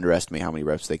completely underestimate how many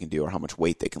reps they can do or how much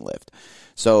weight they can lift.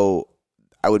 So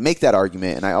I would make that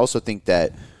argument, and I also think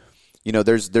that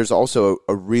there's also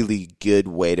a really good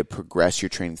way to progress your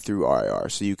training through RIR.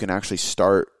 So you can actually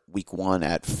start week 1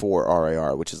 at 4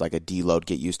 RIR, which is like a deload,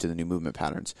 get used to the new movement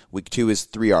patterns. Week 2 is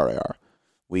 3 RIR.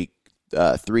 Week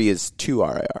 3 is 2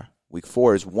 RIR. Week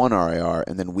 4 is 1 RIR,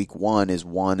 and then week 1 is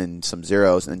 1 and some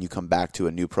zeros, and then you come back to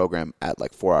a new program at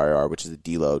 4 RIR, which is a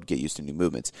deload, get used to new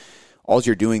movements. All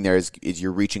you're doing there is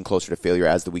you're reaching closer to failure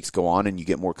as the weeks go on, and you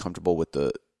get more comfortable with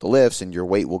the lifts, and your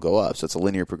weight will go up. So it's a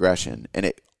linear progression, and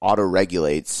it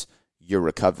auto-regulates your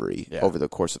recovery over the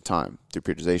course of time through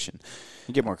periodization.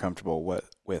 You get more comfortable with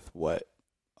what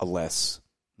a less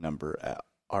number at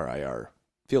RIR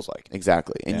feels like.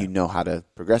 Exactly, and you know how to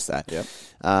progress that. Yep.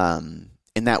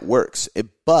 And that works.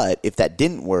 But if that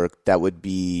didn't work, that would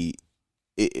be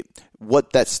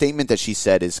what that statement that she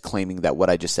said is claiming that what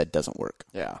I just said doesn't work.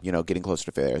 Yeah. Getting closer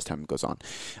to failure as time goes on.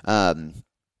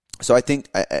 So I think,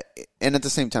 and at the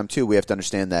same time too, we have to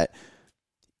understand that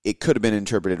it could have been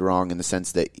interpreted wrong in the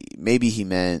sense that maybe he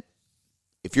meant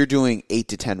if you're doing 8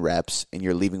 to 10 reps and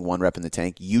you're leaving 1 rep in the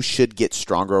tank, you should get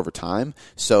stronger over time.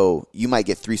 So you might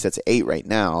get 3 sets of 8 right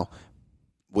now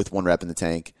with 1 rep in the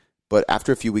tank, but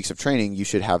after a few weeks of training, you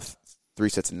should have 3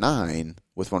 sets of 9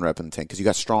 with 1 rep in the tank because you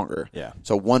got stronger. Yeah.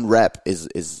 So 1 rep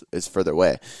is further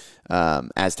away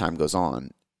as time goes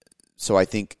on. So I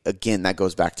think, again, that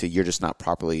goes back to you're just not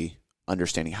properly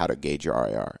understanding how to gauge your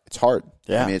RIR. It's hard.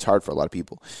 Yeah. I mean, it's hard for a lot of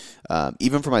people.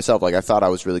 Even for myself, like I thought I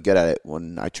was really good at it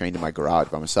when I trained in my garage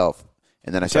by myself.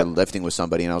 And then I started lifting with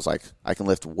somebody, and I was like, I can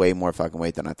lift way more fucking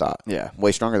weight than I thought. Yeah.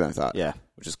 Way stronger than I thought. Yeah.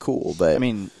 Which is cool. But I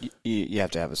mean, you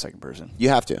have to have a second person. you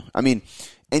have to. I mean,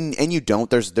 and you don't.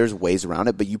 There's ways around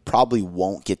it, but you probably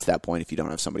won't get to that point if you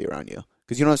don't have somebody around you.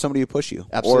 Because you don't have somebody to push you.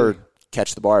 Absolutely. Or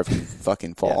catch the bar if you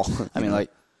fucking fall. Yeah. I mean, like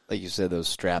you said, those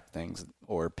strap things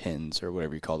or pins or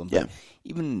whatever you call them. But Yeah.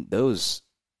 even those,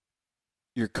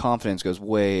 your confidence goes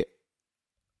way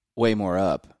more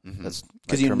up. That's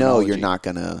Because like you know you're terminology. not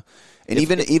gonna, and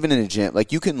even in a gym,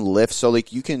 like you can lift. So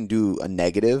like you can do a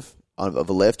negative of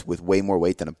a lift with way more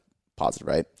weight than a positive,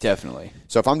 right? Definitely.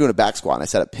 So if I'm doing a back squat and I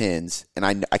set up pins and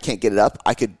I can't get it up,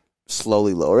 I could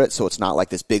slowly lower it so it's not like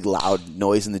this big loud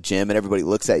noise in the gym and everybody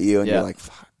looks at you and Yeah. you're like,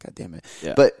 fuck, god damn it.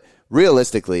 Yeah. But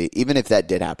realistically, even if that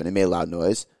did happen, it made a loud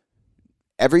noise.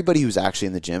 Everybody who's actually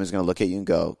in the gym is gonna look at you and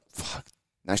go, fuck.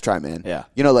 Nice try, man. Yeah.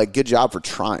 You know, like, good job for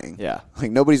trying. Yeah. Like,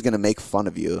 nobody's going to make fun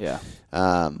of you. Yeah.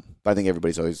 But I think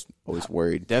everybody's always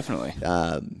worried. Definitely.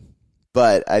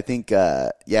 But I think,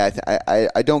 I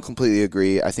don't completely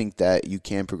agree. I think that you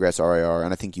can progress RIR,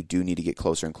 and I think you do need to get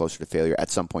closer and closer to failure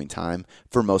at some point in time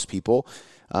for most people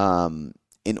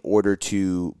in order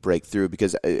to break through.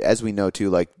 Because as we know,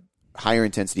 too, like, higher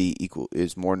intensity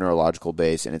is more neurological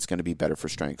based, and it's going to be better for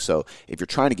strength. So if you're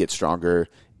trying to get stronger,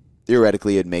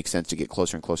 theoretically, it makes sense to get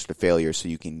closer and closer to failure so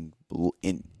you can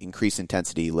increase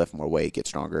intensity, lift more weight, get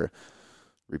stronger,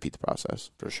 repeat the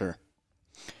process. For sure.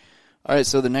 All right,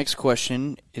 so the next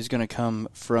question is going to come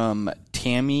from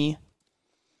Tammy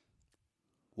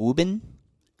Wubin.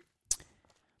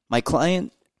 My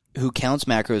client who counts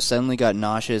macros suddenly got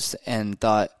nauseous and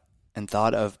thought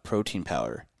of protein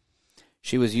powder.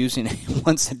 She was using it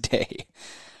once a day.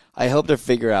 I helped her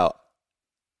figure out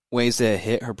ways to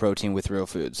hit her protein with real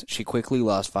foods. She quickly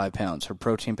lost 5 pounds. Her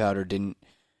protein powder didn't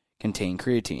contain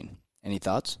creatine. Any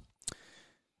thoughts?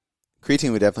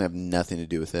 Creatine would definitely have nothing to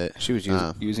do with it. She was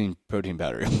using protein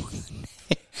powder.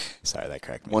 Sorry, that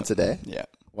cracked me Once up. a day? Yeah.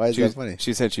 Why is She that was- funny?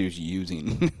 She said she was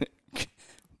using.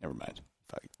 Never mind.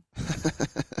 Fuck.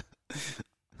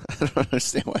 I don't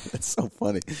understand why that's so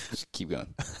funny. Just keep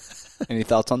going. Any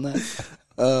thoughts on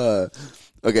that?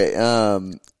 Okay.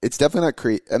 It's definitely not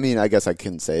creatine. I mean, I guess I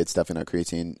can say it's definitely not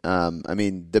creatine. I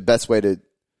mean, the best way to.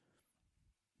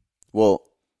 Well,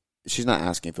 she's not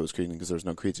asking if it was creatine because there was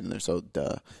no creatine in there, so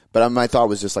duh. But my thought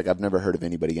was just like I've never heard of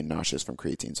anybody getting nauseous from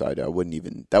creatine, so I wouldn't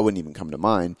even come to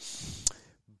mind.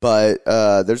 But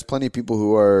there's plenty of people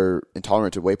who are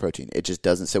intolerant to whey protein. It just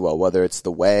doesn't sit well, whether it's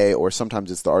the whey or sometimes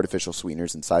it's the artificial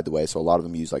sweeteners inside the whey. So a lot of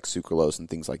them use like sucralose and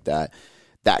things like that.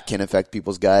 That can affect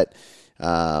people's gut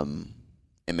and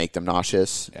make them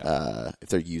nauseous if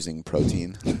they're using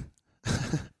protein.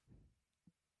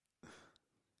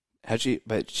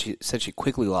 But she said she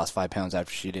quickly lost 5 pounds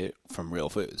after she did it from real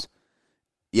foods.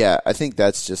 Yeah, I think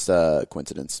that's just a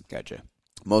coincidence. Gotcha.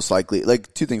 Most likely,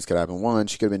 like, 2 things could happen. One,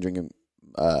 she could have been drinking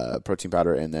protein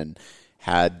powder and then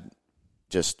had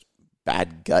just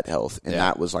bad gut health, and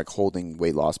that was like holding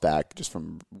weight loss back just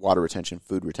from water retention,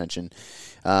 food retention.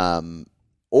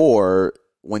 Or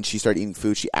when she started eating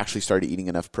food, she actually started eating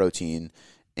enough protein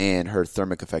and her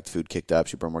thermic effect food kicked up.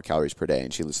 She burned more calories per day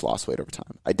and she just lost weight over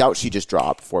time. I doubt she just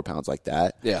dropped 4 pounds like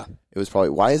that. Yeah. It was probably,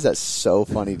 why is that so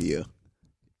funny to you?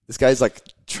 This guy's like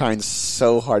trying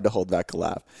so hard to hold back a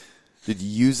laugh.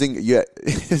 Using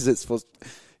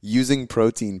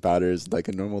protein powder is like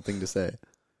a normal thing to say?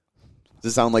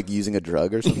 Does it sound like using a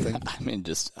drug or something? I mean,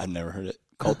 I've never heard it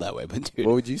called that way, but dude.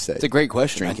 What would you say? It's a great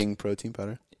question. Drinking protein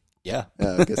powder? Yeah.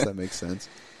 Yeah, I guess that makes sense.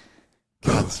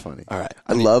 God, that's funny. All right.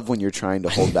 I love when you're trying to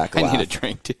hold back a I laugh. need a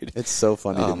drink, dude. It's so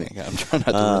funny to Oh, me. my God. I'm trying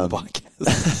not to ruin the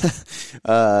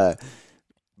podcast.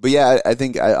 But yeah,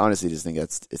 I honestly just think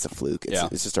it's a fluke.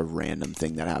 It's just a random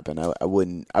thing that happened. I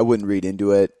wouldn't read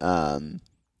into it.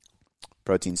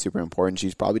 Protein's super important.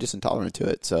 She's probably just intolerant to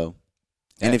it. So,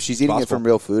 and if she's eating it from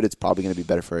real food, it's probably going to be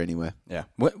better for her anyway. Yeah.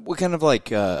 What kind of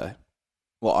like, well,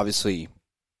 obviously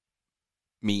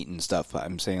meat and stuff.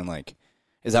 I'm saying like,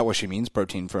 is that what she means?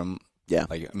 Protein from Yeah,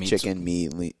 like meat? chicken,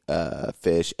 meat,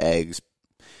 fish, eggs,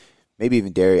 maybe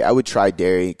even dairy. I would try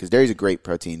dairy because dairy's a great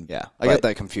protein. Yeah, I got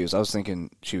that confused. I was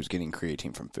thinking she was getting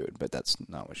creatine from food, but that's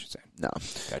not what she's saying. No.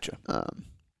 Gotcha.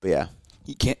 But yeah.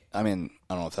 You can't. I mean,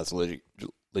 I don't know if that's a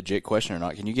legit question or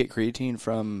not. Can you get creatine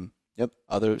from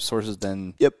other sources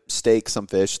than? Yep, steak, some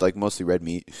fish, like mostly red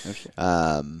meat. Okay.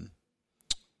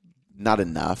 Not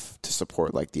enough to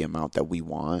support like the amount that we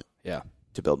want. Yeah.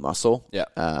 To build muscle. Yeah.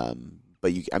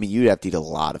 But you'd have to eat a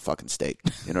lot of fucking steak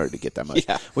in order to get that much.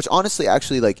 Yeah. Which honestly,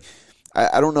 actually, like,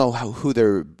 I don't know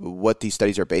what these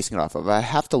studies are basing it off of. I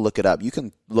have to look it up. You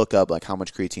can look up like how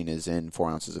much creatine is in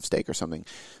 4 ounces of steak or something.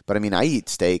 But I mean, I eat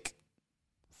steak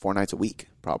 4 nights a week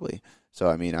probably. So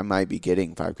I mean, I might be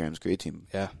getting 5 grams creatine.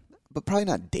 Yeah. But probably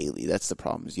not daily. That's the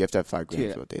problem. Is you have to have 5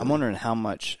 grams daily. I'm wondering how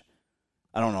much.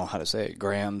 I don't know how to say it,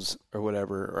 grams or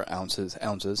whatever, or ounces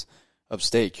of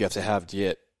steak you have to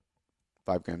get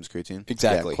 5 grams creatine.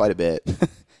 Exactly. Yeah, quite a bit.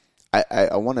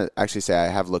 I want to actually say I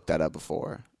have looked that up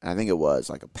before. I think it was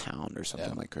like a pound or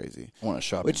something like crazy. I want to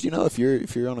shop. Which,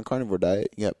 if you're on a carnivore diet,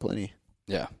 you got plenty.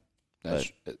 Yeah.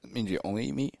 It means you only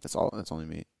eat meat? That's all. That's only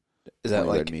meat. Is that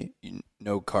only like red meat.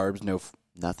 No carbs, no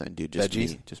nothing, dude? Just veggies?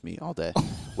 meat. Just meat all day.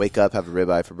 Wake up, have a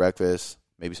ribeye for breakfast,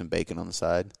 maybe some bacon on the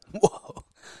side. Whoa.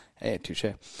 Hey, touche.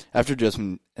 After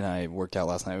Justin and I worked out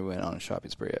last night, we went on a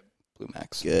shopping spree at Blue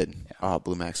Max. Good. Yeah. Oh,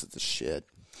 Blue Max is the shit.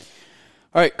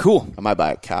 All right, cool. I might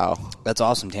buy a cow. That's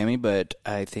awesome, Tammy, but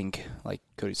I think, like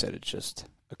Cody said, it's just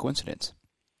a coincidence.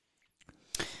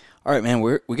 All right, man,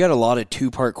 we got a lot of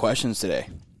 2-part questions today.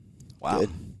 Wow.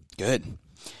 Good.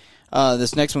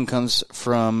 This next one comes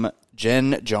from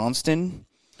Jen Johnston.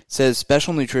 It says,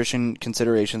 special nutrition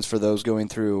considerations for those going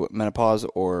through menopause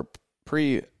or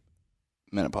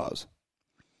pre-menopause.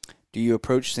 Do you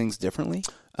approach things differently?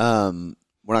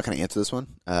 We're not going to answer this one.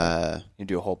 You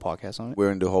do a whole podcast on it? We're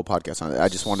going to do a whole podcast on it. I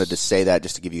just wanted to say that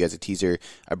just to give you guys a teaser.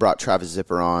 I brought Travis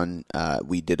Zipper on.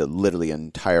 We did literally an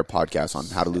entire podcast on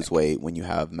how to lose weight when you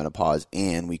have menopause,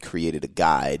 and we created a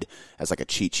guide as like a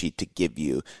cheat sheet to give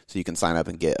you so you can sign up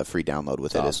and get a free download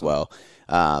with it as well.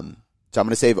 So I'm going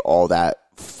to save all that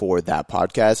for that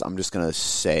podcast. I'm just going to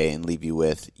say and leave you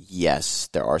with, yes,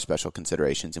 there are special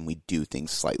considerations, and we do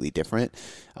things slightly different,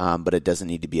 but it doesn't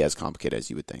need to be as complicated as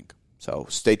you would think. So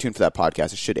stay tuned for that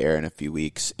podcast. It should air in a few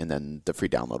weeks, and then the free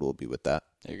download will be with that.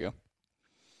 There you go.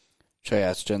 Should I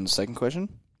ask Jen the second question?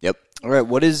 Yep. All right.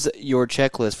 What is your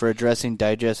checklist for addressing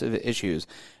digestive issues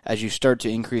as you start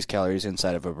to increase calories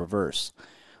inside of a reverse?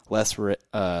 Less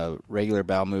regular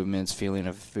bowel movements, feeling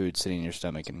of food sitting in your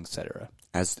stomach, and etc.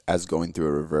 As going through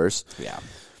a reverse. Yeah.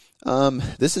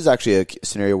 This is actually a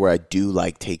scenario where I do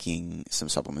like taking some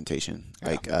supplementation. Yeah.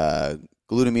 Like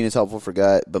glutamine is helpful for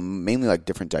gut, but mainly like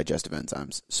different digestive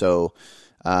enzymes. So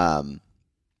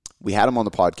we had him on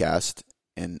the podcast,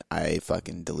 and I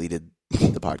fucking deleted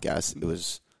the podcast. It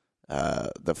was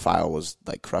the file was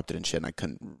like corrupted and shit, and I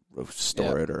couldn't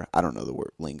restore it, or I don't know the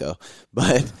word lingo.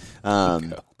 But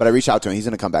I reached out to him. He's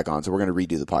going to come back on, so we're going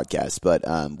to redo the podcast. But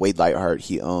Wade Lightheart,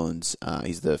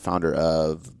 he's the founder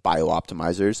of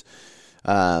BioOptimizers.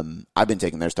 I've been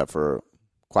taking their stuff for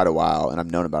quite a while, and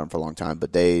I've known about them for a long time.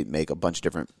 But they make a bunch of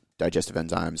different digestive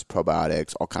enzymes,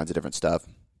 probiotics, all kinds of different stuff.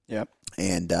 Yep.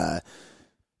 And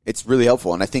it's really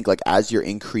helpful. And I think like as you're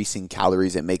increasing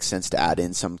calories, it makes sense to add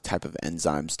in some type of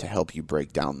enzymes to help you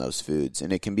break down those foods.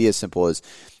 And it can be as simple as,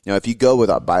 if you go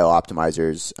with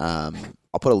BioOptimizers,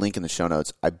 I'll put a link in the show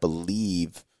notes. I'll put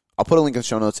a link in the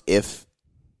show notes if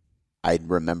I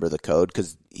remember the code,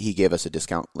 because he gave us a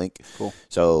discount link. Cool.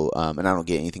 So, and I don't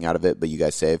get anything out of it, but you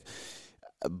guys save.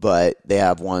 But they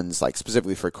have ones like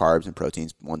specifically for carbs and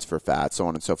proteins, ones for fat, so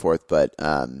on and so forth. But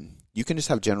you can just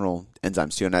have general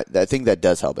enzymes too, and I think that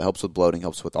does help. It helps with bloating,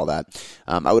 helps with all that.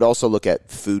 I would also look at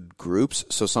food groups.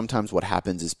 So sometimes what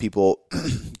happens is people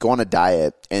go on a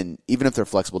diet, and even if they're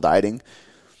flexible dieting,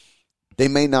 they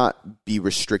may not be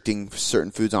restricting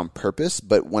certain foods on purpose,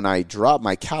 but when I drop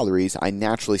my calories, I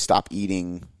naturally stop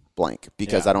eating blank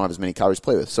because I don't have as many calories to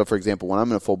play with. So for example, when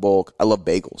I'm in a full bulk, I love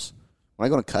bagels. When I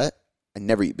go to cut, I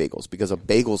never eat bagels because a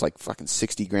bagel is like fucking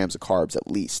 60 grams of carbs at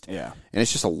least. Yeah. And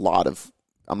it's just a lot of,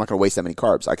 I'm not going to waste that many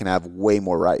carbs. I can have way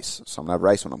more rice. So I'm going to have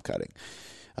rice when I'm cutting.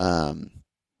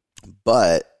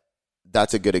 But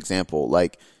that's a good example.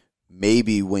 Like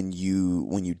maybe when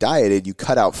you dieted, you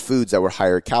cut out foods that were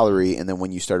higher calorie. And then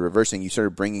when you started reversing, you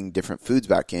started bringing different foods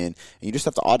back in, and you just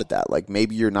have to audit that. Like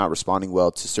maybe you're not responding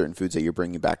well to certain foods that you're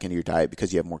bringing back into your diet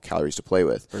because you have more calories to play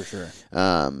with. For sure.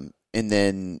 And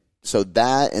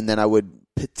then I would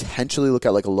potentially look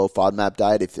at like a low FODMAP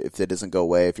diet if it doesn't go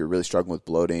away, if you're really struggling with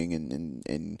bloating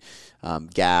and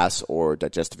gas or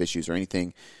digestive issues or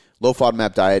anything. Low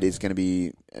FODMAP diet is going to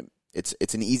be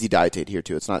it's an easy diet to adhere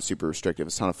to. It's not super restrictive.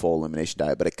 It's not a full elimination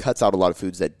diet, but it cuts out a lot of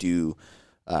foods that do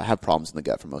have problems in the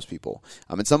gut for most people.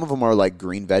 And some of them are like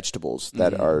green vegetables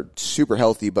that are super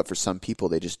healthy, but for some people,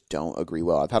 they just don't agree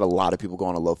well. I've had a lot of people go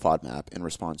on a low FODMAP and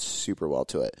respond super well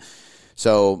to it.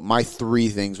 So my 3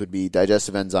 things would be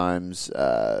digestive enzymes,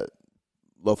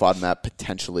 low FODMAP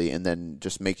potentially, and then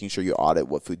just making sure you audit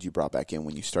what foods you brought back in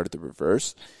when you started the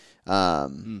reverse.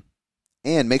 And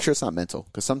make sure it's not mental,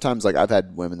 because sometimes like I've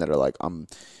had women that are like, I'm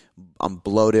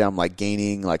bloated, I'm like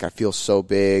gaining, like I feel so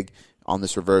big on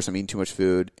this reverse, I'm eating too much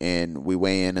food, and we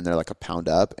weigh in and they're like a pound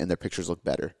up and their pictures look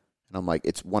better. And I'm like,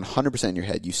 it's 100% in your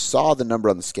head. You saw the number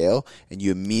on the scale and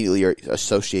you immediately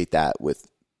associate that with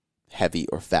heavy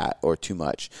or fat or too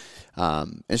much.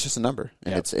 It's just a number,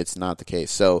 and it's not the case.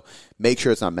 So make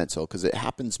sure it's not mental, because it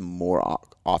happens more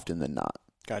often than not.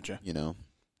 Gotcha. You know?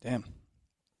 Damn.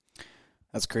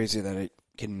 That's crazy that it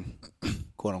can,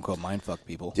 quote unquote, mind fuck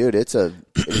people. Dude, it is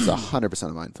 100%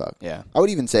 a mind fuck. Yeah. I would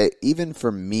even say, even for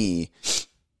me,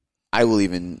 I will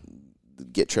even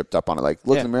get tripped up on it. Like,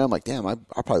 look in the mirror, I'm like, damn, I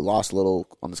probably lost a little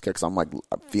on this scale, because I'm like,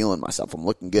 I'm feeling myself, I'm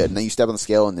looking good. And then you step on the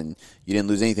scale and then you didn't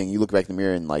lose anything. You look back in the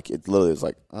mirror and like, it literally was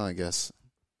like, oh, I guess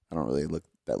I don't really look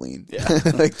that lean. Yeah.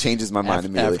 Like, changes my mind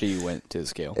immediately. After you went to the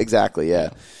scale. Exactly,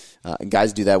 yeah. And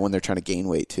guys do that when they're trying to gain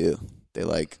weight too. They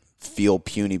like feel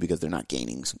puny because they're not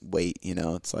gaining weight, you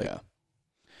know? It's like,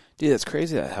 dude, that's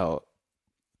crazy that how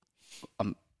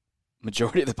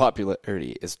majority of the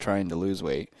popularity is trying to lose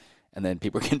weight, and then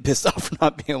people are getting pissed off for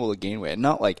not being able to gain weight.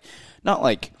 Not like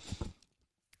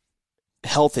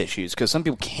health issues, because some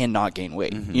people cannot gain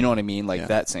weight. Mm-hmm. You know what I mean? Like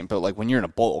that same. But like when you're in a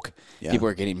bulk, people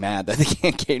are getting mad that they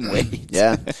can't gain weight.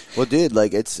 Yeah. Well, dude,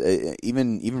 like it's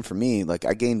even for me, like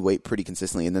I gained weight pretty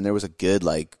consistently, and then there was a good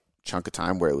like chunk of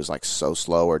time where it was like so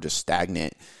slow or just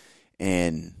stagnant,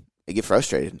 and I get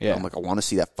frustrated. Yeah. I'm like, I want to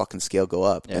see that fucking scale go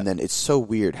up. And then it's so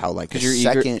weird how like because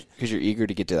you're eager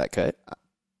to get to that cut.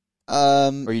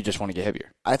 Or you just want to get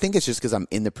heavier? I think it's just because I'm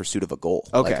in the pursuit of a goal.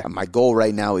 Okay. Like, my goal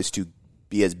right now is to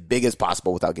be as big as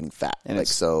possible without getting fat. And like,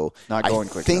 it's so not going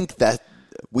I quick think that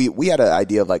we had an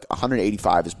idea of like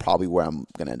 185 is probably where I'm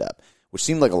going to end up, which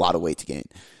seemed like a lot of weight to gain.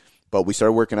 But we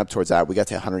started working up towards that. We got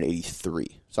to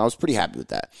 183. So I was pretty happy with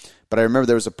that. But I remember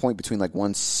there was a point between like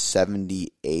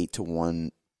 178 to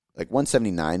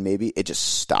 179 maybe. It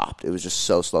just stopped. It was just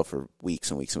so slow for weeks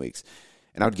and weeks and weeks.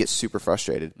 And I would get super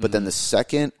frustrated. But then the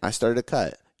second I started to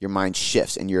cut, your mind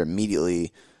shifts and you're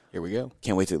immediately, here we go.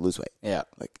 Can't wait to lose weight. Yeah.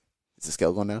 Like, is the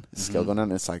scale going down? Is the scale going down?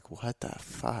 And it's like, what the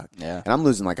fuck? Yeah. And I'm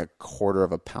losing like a quarter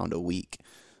of a pound a week,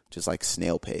 just like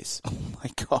snail pace. Oh my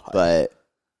God. But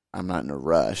I'm not in a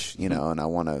rush, you know, and I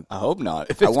want to. I hope not.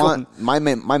 My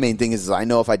main thing is I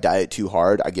know if I diet too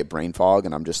hard, I get brain fog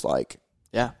and I'm just like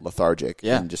lethargic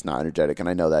and just not energetic. And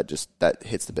I know that that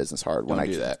hits the business hard when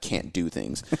I can't do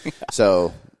things.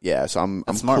 So I'm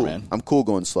smart, cool. man. I'm cool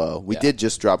going slow. We did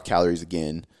just drop calories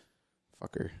again.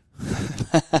 Fucker.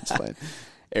 That's fine.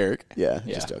 Eric. Yeah,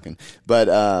 just joking. But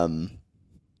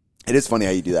it is funny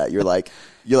how you do that. You're like,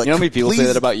 you know how many people say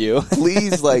that about you?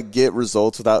 Please, like, get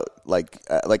results without like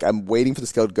I'm waiting for the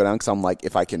scale to go down, because I'm like,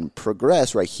 if I can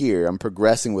progress right here, I'm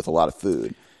progressing with a lot of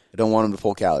food. I don't want them to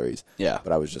pull calories. Yeah,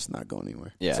 but I was just not going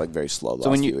anywhere. Yeah, it's like very slow. So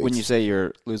when you say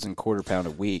you're losing quarter pound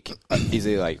a week,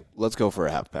 easily like, let's go for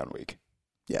a half pound a week.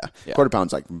 Yeah. Quarter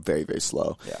pound's like very, very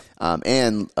slow. Yeah.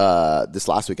 And this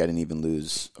last week I didn't even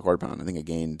lose a quarter pound. I think I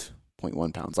gained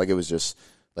 0.1 pounds. Like, it was just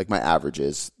like my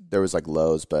averages. There was like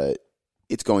lows, but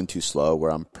it's going too slow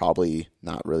where I'm probably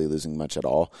not really losing much at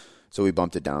all. So we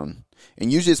bumped it down.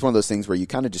 And usually it's one of those things where you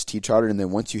kind of just teeter, and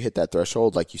then once you hit that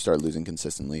threshold, like, you start losing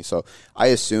consistently. So I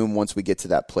assume once we get to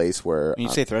that place where when you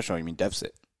say threshold, you mean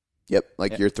deficit. Yep,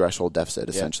 like your threshold deficit,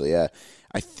 essentially. Yeah,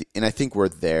 I think we're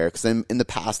there, because in the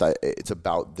past, it's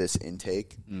about this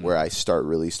intake where I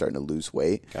starting to lose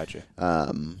weight. Gotcha.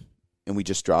 And we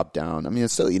just dropped down. I mean,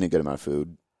 it's still eating a good amount of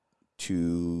food: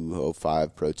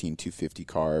 205 protein, 250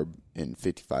 carb, and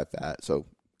 55 fat. So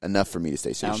enough for me to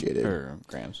stay satiated. Or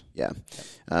grams. Yeah.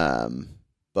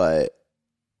 But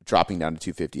dropping down to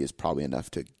 250 is probably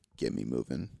enough to get me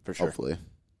moving. For sure. Hopefully.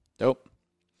 Dope.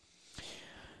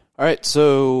 All right,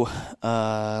 so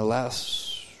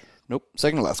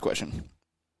second to last question.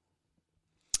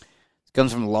 It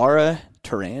comes from Laura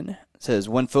Turan. It says,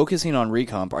 when focusing on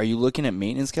recomp, are you looking at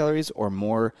maintenance calories or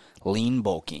more lean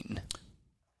bulking?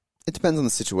 It depends on the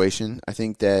situation. I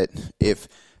think that if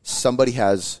somebody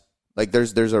has, like,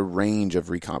 there's a range of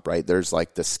recomp, right? There's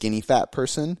like the skinny fat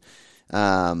person,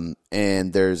 and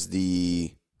there's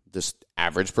the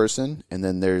average person, and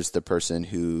then there's the person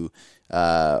who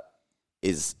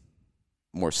is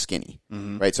more skinny,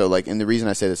 right? So like, and the reason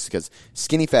I say this is because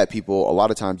skinny fat people, a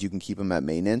lot of times you can keep them at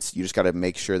maintenance. You just got to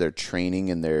make sure their training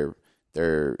and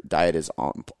their diet is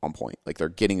on point. Like they're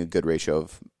getting a good ratio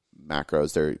of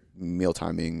macros, they're meal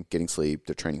timing, getting sleep,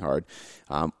 they're training hard.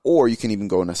 Or you can even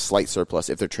go in a slight surplus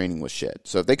if their training was shit.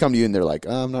 So if they come to you and they're like,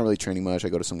 I'm not really training much, I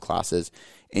go to some classes,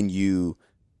 and you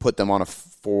put them on a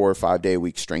 4 or 5 day a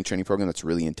week strength training program that's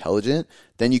really intelligent,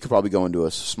 then you could probably go into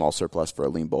a small surplus for a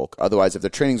lean bulk. Otherwise, if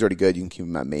their training's already good, you can keep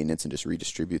them at maintenance and just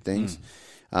redistribute things.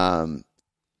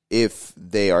 If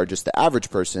they are just the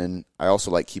average person, I also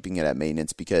like keeping it at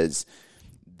maintenance because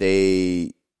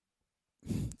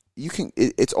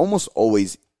it's almost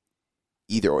always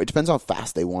either or. It depends how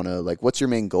fast they want to, like, what's your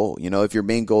main goal? You know, if your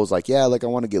main goal is like, yeah, like I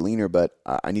want to get leaner, but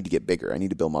I need to get bigger. I need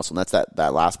to build muscle. And that's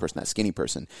that last person, that skinny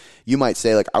person. You might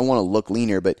say like, I want to look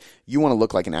leaner, but you want to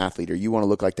look like an athlete, or you want to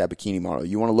look like that bikini model.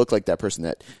 You want to look like that person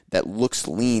that looks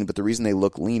lean, but the reason they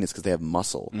look lean is because they have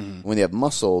muscle. When they have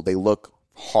muscle, they look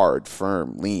hard,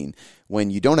 firm, lean.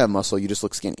 When you don't have muscle, you just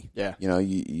look skinny. Yeah. You know,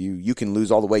 you can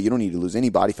lose all the weight. You don't need to lose any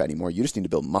body fat anymore. You just need to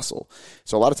build muscle.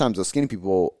 So a lot of times those skinny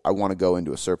people, I want to go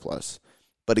into a surplus.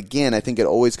 But again, I think it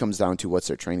always comes down to what's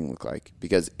their training look like.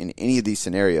 Because in any of these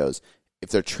scenarios, if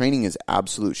their training is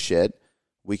absolute shit,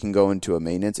 we can go into a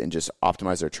maintenance and just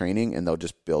optimize their training, and they'll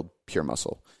just build pure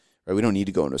muscle. Right? We don't need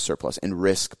to go into a surplus and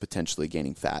risk potentially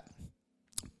gaining fat.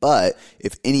 But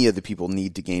if any of the people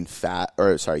need to gain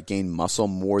muscle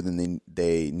more than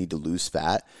they need to lose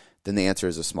fat, then the answer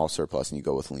is a small surplus, and you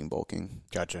go with lean bulking.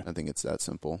 Gotcha. I think it's that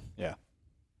simple. Yeah.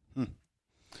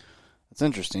 That's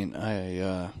interesting.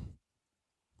 Yeah.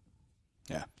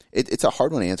 It's a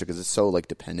hard one to answer because it's so like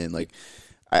dependent. Like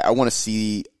I want to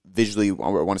see visually, I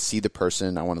want to see the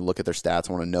person. I want to look at their stats.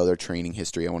 I want to know their training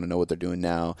history. I want to know what they're doing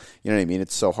now. You know what I mean?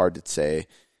 It's so hard to say.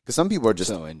 Because some people are just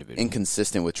so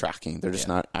inconsistent with tracking. They're just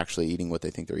not actually eating what they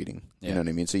think they're eating. Yeah. You know what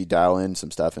I mean? So you dial in some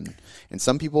stuff, and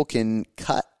some people can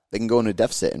cut. They can go into a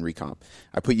deficit and recomp.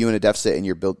 I put you in a deficit and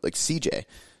you're built like CJ.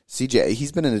 CJ,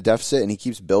 he's been in a deficit and he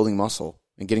keeps building muscle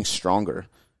and getting stronger,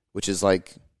 which is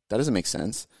like, that doesn't make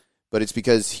sense. But it's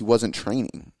because he wasn't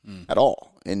training at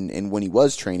all. And when he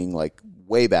was training, like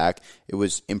way back, it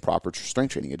was improper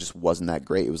strength training. It just wasn't that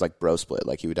great. It was like bro split.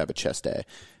 Like he would have a chest day,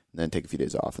 and then take a few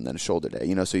days off, and then a shoulder day.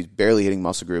 You know, so he's barely hitting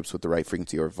muscle groups with the right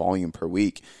frequency or volume per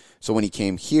week. So when he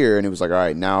came here, and it was like, all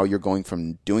right, now you're going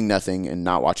from doing nothing and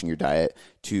not watching your diet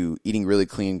to eating really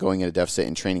clean, going in a deficit,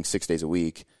 and training 6 days a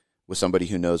week with somebody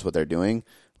who knows what they're doing.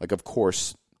 Like, of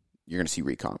course, you're going to see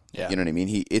recomp. Yeah. You know what I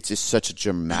mean? It's just such a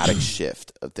dramatic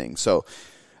shift of things. So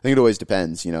I think it always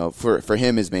depends. You know, for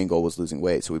him, his main goal was losing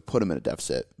weight, so we put him in a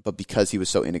deficit. But because he was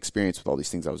so inexperienced with all these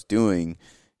things I was doing,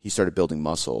 he started building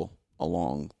muscle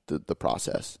along the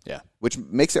process. Yeah. Which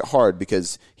makes it hard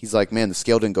because he's like, man, the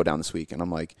scale didn't go down this week. And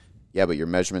I'm like, yeah, but your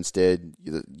measurements did.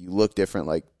 You look different.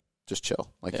 Like, just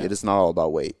chill. Like, it is not all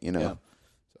about weight, you know? Yeah.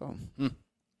 So.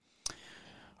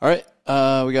 All right.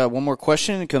 We got one more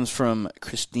question. It comes from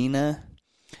Christina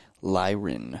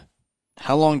Lyron.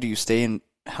 How long do you stay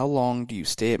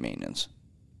at maintenance?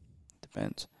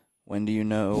 Depends. When do you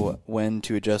know when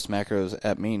to adjust macros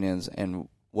at maintenance, and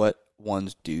what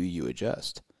ones do you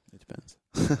adjust? It depends.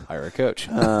 Hire a coach.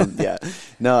 Yeah.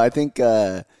 No, I think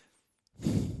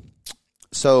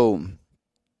so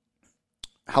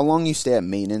how long you stay at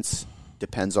maintenance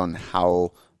depends on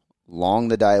how long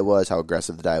the diet was, how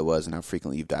aggressive the diet was, and how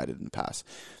frequently you've dieted in the past.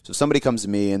 So if somebody comes to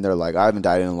me and they're like, I haven't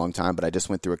dieted in a long time, but I just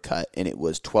went through a cut and it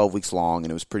was 12 weeks long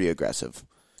and it was pretty aggressive.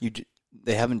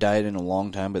 They haven't dieted in a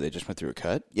long time, but they just went through a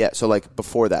cut? Yeah, so like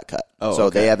before that cut. Oh, so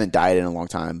okay. they haven't dieted in a long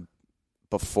time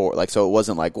before. Like, so it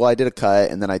wasn't like, well, I did a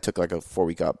cut and then I took like a 4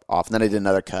 week off and then I did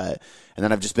another cut and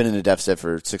then I've just been in a deficit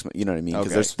for 6 months. You know what I mean?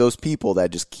 Because there's those people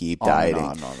that just keep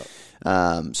dieting.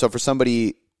 So for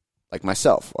somebody like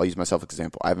myself, I'll use myself as an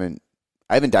example. I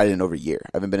haven't dieted in over a year.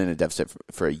 I haven't been in a deficit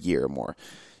for a year or more.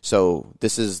 So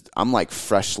I'm like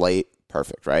fresh slate,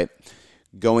 perfect, right?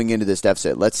 Going into this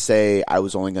deficit, let's say I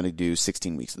was only going to do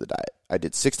 16 weeks of the diet. I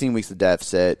did 16 weeks of the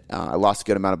deficit. I lost a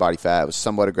good amount of body fat. I was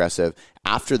somewhat aggressive.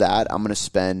 After that, I'm going to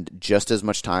spend just as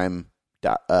much time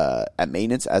at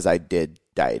maintenance as I did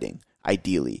dieting,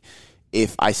 ideally.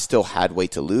 If I still had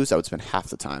weight to lose, I would spend half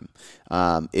the time.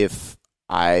 If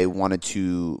I wanted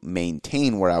to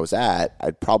maintain where I was at, it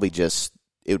would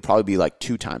probably be like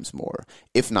 2 times more,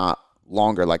 if not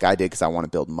longer, like I did, because I want to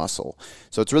build muscle.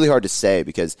 So it's really hard to say,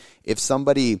 because if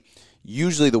somebody,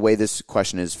 usually the way this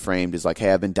question is framed is like,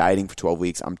 hey, I've been dieting for 12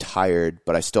 weeks, I'm tired,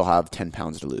 but I still have 10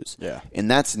 pounds to lose. Yeah. In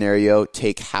that scenario,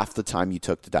 take half the time you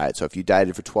took to diet. So if you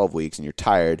dieted for 12 weeks and you're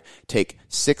tired, take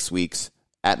 6 weeks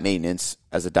at maintenance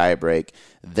as a diet break,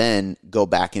 then go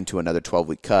back into another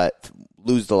 12-week cut,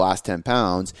 lose the last 10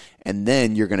 pounds, and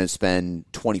then you're going to spend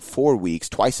 24 weeks,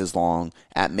 twice as long,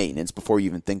 at maintenance before you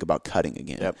even think about cutting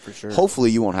again. Yep, for sure.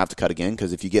 Hopefully you won't have to cut again,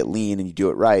 because if you get lean and you do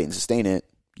it right and sustain it,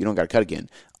 you don't got to cut again.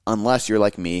 Unless you're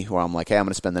like me, where I'm like, hey, I'm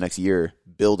going to spend the next year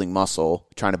building muscle,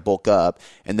 trying to bulk up,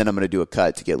 and then I'm going to do a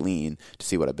cut to get lean to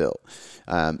see what I built.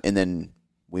 And then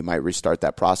we might restart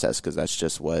that process, because that's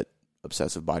just what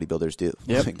obsessive bodybuilders do.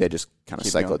 Yep. Like, they just kind of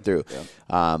cycle going. it through,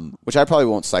 which I probably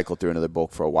won't cycle through another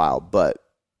bulk for a while, but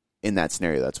in that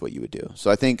scenario, that's what you would do.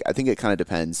 So I think it kind of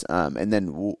depends. And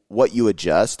then what you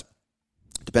adjust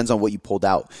depends on what you pulled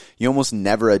out. You almost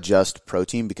never adjust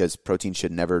protein, because protein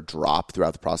should never drop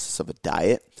throughout the process of a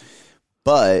diet.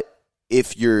 But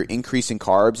if you're increasing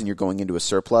carbs and you're going into a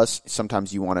surplus,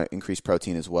 sometimes you want to increase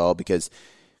protein as well, because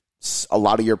a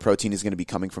lot of your protein is going to be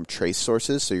coming from trace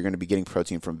sources. So you're going to be getting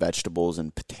protein from vegetables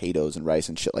and potatoes and rice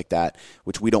and shit like that,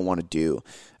 which we don't want to do.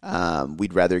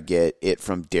 We'd rather get it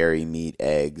from dairy, meat,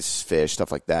 eggs, fish,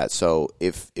 stuff like that. So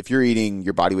if you're eating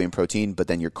your body weight in protein, but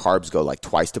then your carbs go like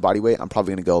twice to body weight, I'm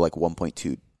probably going to go like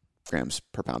 1.2 grams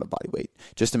per pound of body weight,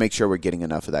 just to make sure we're getting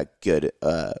enough of that good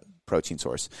protein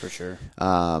source. For sure.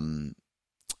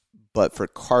 But for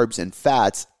carbs and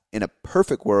fats, in a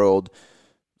perfect world,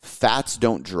 fats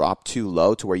don't drop too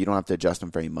low to where you don't have to adjust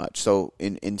them very much. So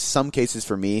in some cases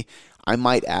for me, I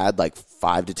might add like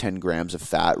 5 to 10 grams of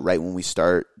fat right when we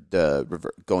start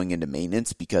going into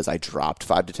maintenance, because I dropped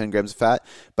 5 to 10 grams of fat.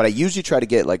 But I usually try to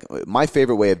get, like, my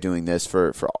favorite way of doing this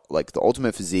for like the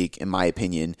ultimate physique, in my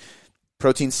opinion,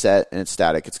 protein's set and it's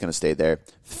static. It's going to stay there.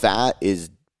 Fat is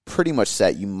pretty much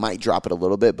set. You might drop it a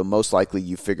little bit, but most likely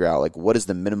you figure out, like, what is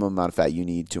the minimum amount of fat you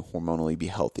need to hormonally be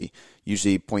healthy.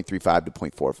 Usually 0.35 to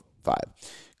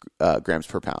 0.45 grams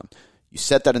per pound. You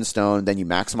set that in stone, then you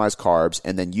maximize carbs,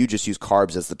 and then you just use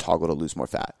carbs as the toggle to lose more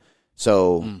fat.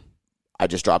 So I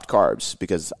just dropped carbs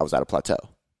because I was at a plateau.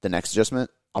 The next adjustment,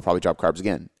 I'll probably drop carbs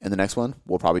again. And the next one,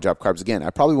 we'll probably drop carbs again.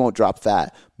 I probably won't drop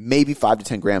fat, maybe 5 to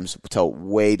 10 grams until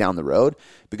way down the road,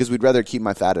 because we'd rather keep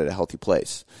my fat at a healthy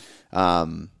place.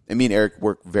 And me and Eric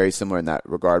work very similar in that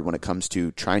regard when it comes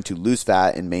to trying to lose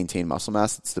fat and maintain muscle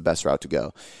mass. It's the best route to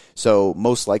go. So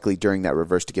most likely during that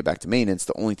reverse to get back to maintenance,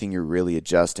 the only thing you're really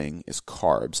adjusting is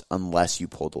carbs, unless you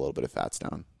pulled a little bit of fats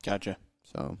down. Gotcha.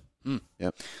 So,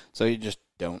 yep. So you just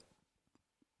don't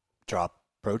drop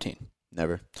protein?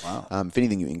 Never. Wow. If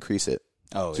anything, you increase it.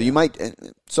 Oh, so you might.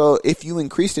 So if you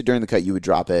increased it during the cut, you would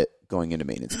drop it going into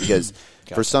maintenance, because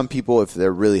for some people, if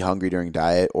they're really hungry during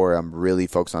diet, or I'm really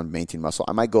focused on maintaining muscle,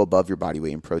 I might go above your body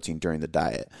weight in protein during the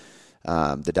diet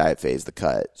phase, the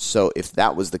cut. So if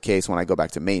that was the case, when I go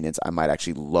back to maintenance, I might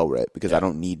actually lower it, because I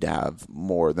don't need to have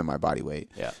more than my body weight.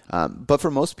 Yeah. But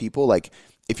for most people, like,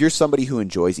 if you're somebody who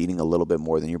enjoys eating a little bit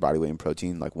more than your body weight in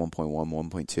protein, like 1.1,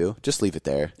 1.2, just leave it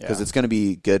there, because it's going to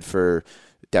be good for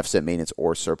deficit, maintenance,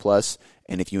 or surplus.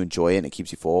 And if you enjoy it and it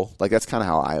keeps you full, like, that's kind of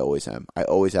how I always am. I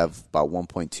always have about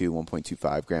 1.2,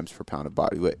 1.25 grams per pound of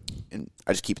body weight, and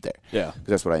I just keep it there. Yeah. Because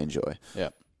that's what I enjoy.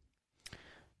 Yeah.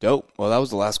 Dope. Well, that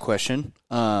was the last question.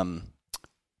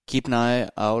 Keep an eye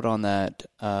out on that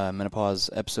menopause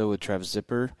episode with Travis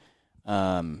Zipper.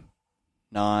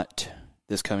 Not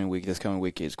this coming week. This coming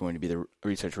week is going to be the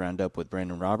research roundup with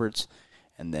Brandon Roberts,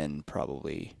 and then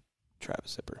probably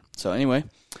Travis Zipper. So anyway,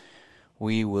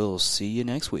 we will see you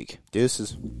next week.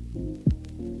 Deuces.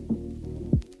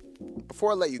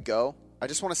 Before I let you go, I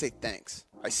just want to say thanks.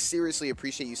 I seriously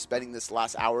appreciate you spending this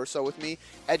last hour or so with me,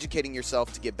 educating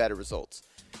yourself to get better results.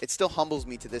 It still humbles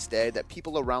me to this day that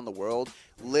people around the world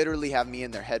literally have me in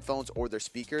their headphones or their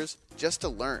speakers just to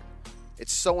learn.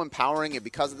 It's so empowering, and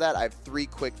because of that, I have 3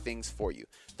 quick things for you.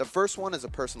 The first one is a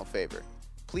personal favor.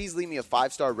 Please leave me a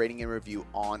 5-star rating and review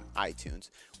on iTunes.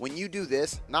 When you do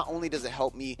this, not only does it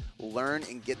help me learn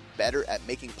and get better at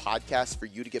making podcasts for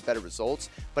you to get better results,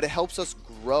 but it helps us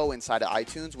grow inside of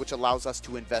iTunes, which allows us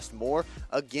to invest more,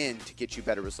 again, to get you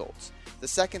better results. The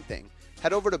second thing,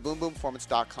 head over to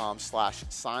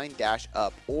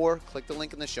boomboomperformance.com/sign-up or click the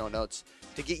link in the show notes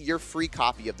to get your free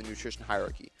copy of the Nutrition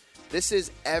Hierarchy. This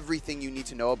is everything you need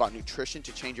to know about nutrition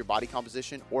to change your body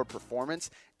composition or performance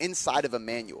inside of a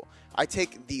manual. I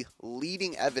take the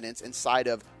leading evidence inside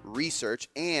of research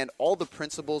and all the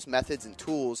principles, methods, and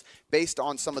tools based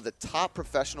on some of the top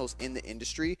professionals in the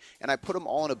industry, and I put them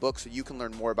all in a book so you can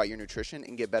learn more about your nutrition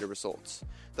and get better results.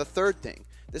 The third thing,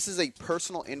 this is a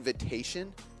personal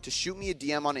invitation to shoot me a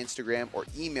DM on Instagram or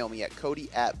email me at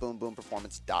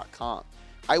cody@boomboomperformance.com.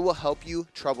 I will help you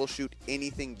troubleshoot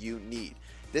anything you need.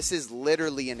 This is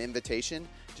literally an invitation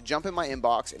to jump in my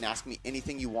inbox and ask me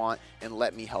anything you want and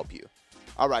let me help you.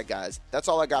 All right, guys, that's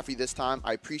all I got for you this time.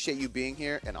 I appreciate you being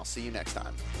here, and I'll see you next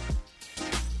time.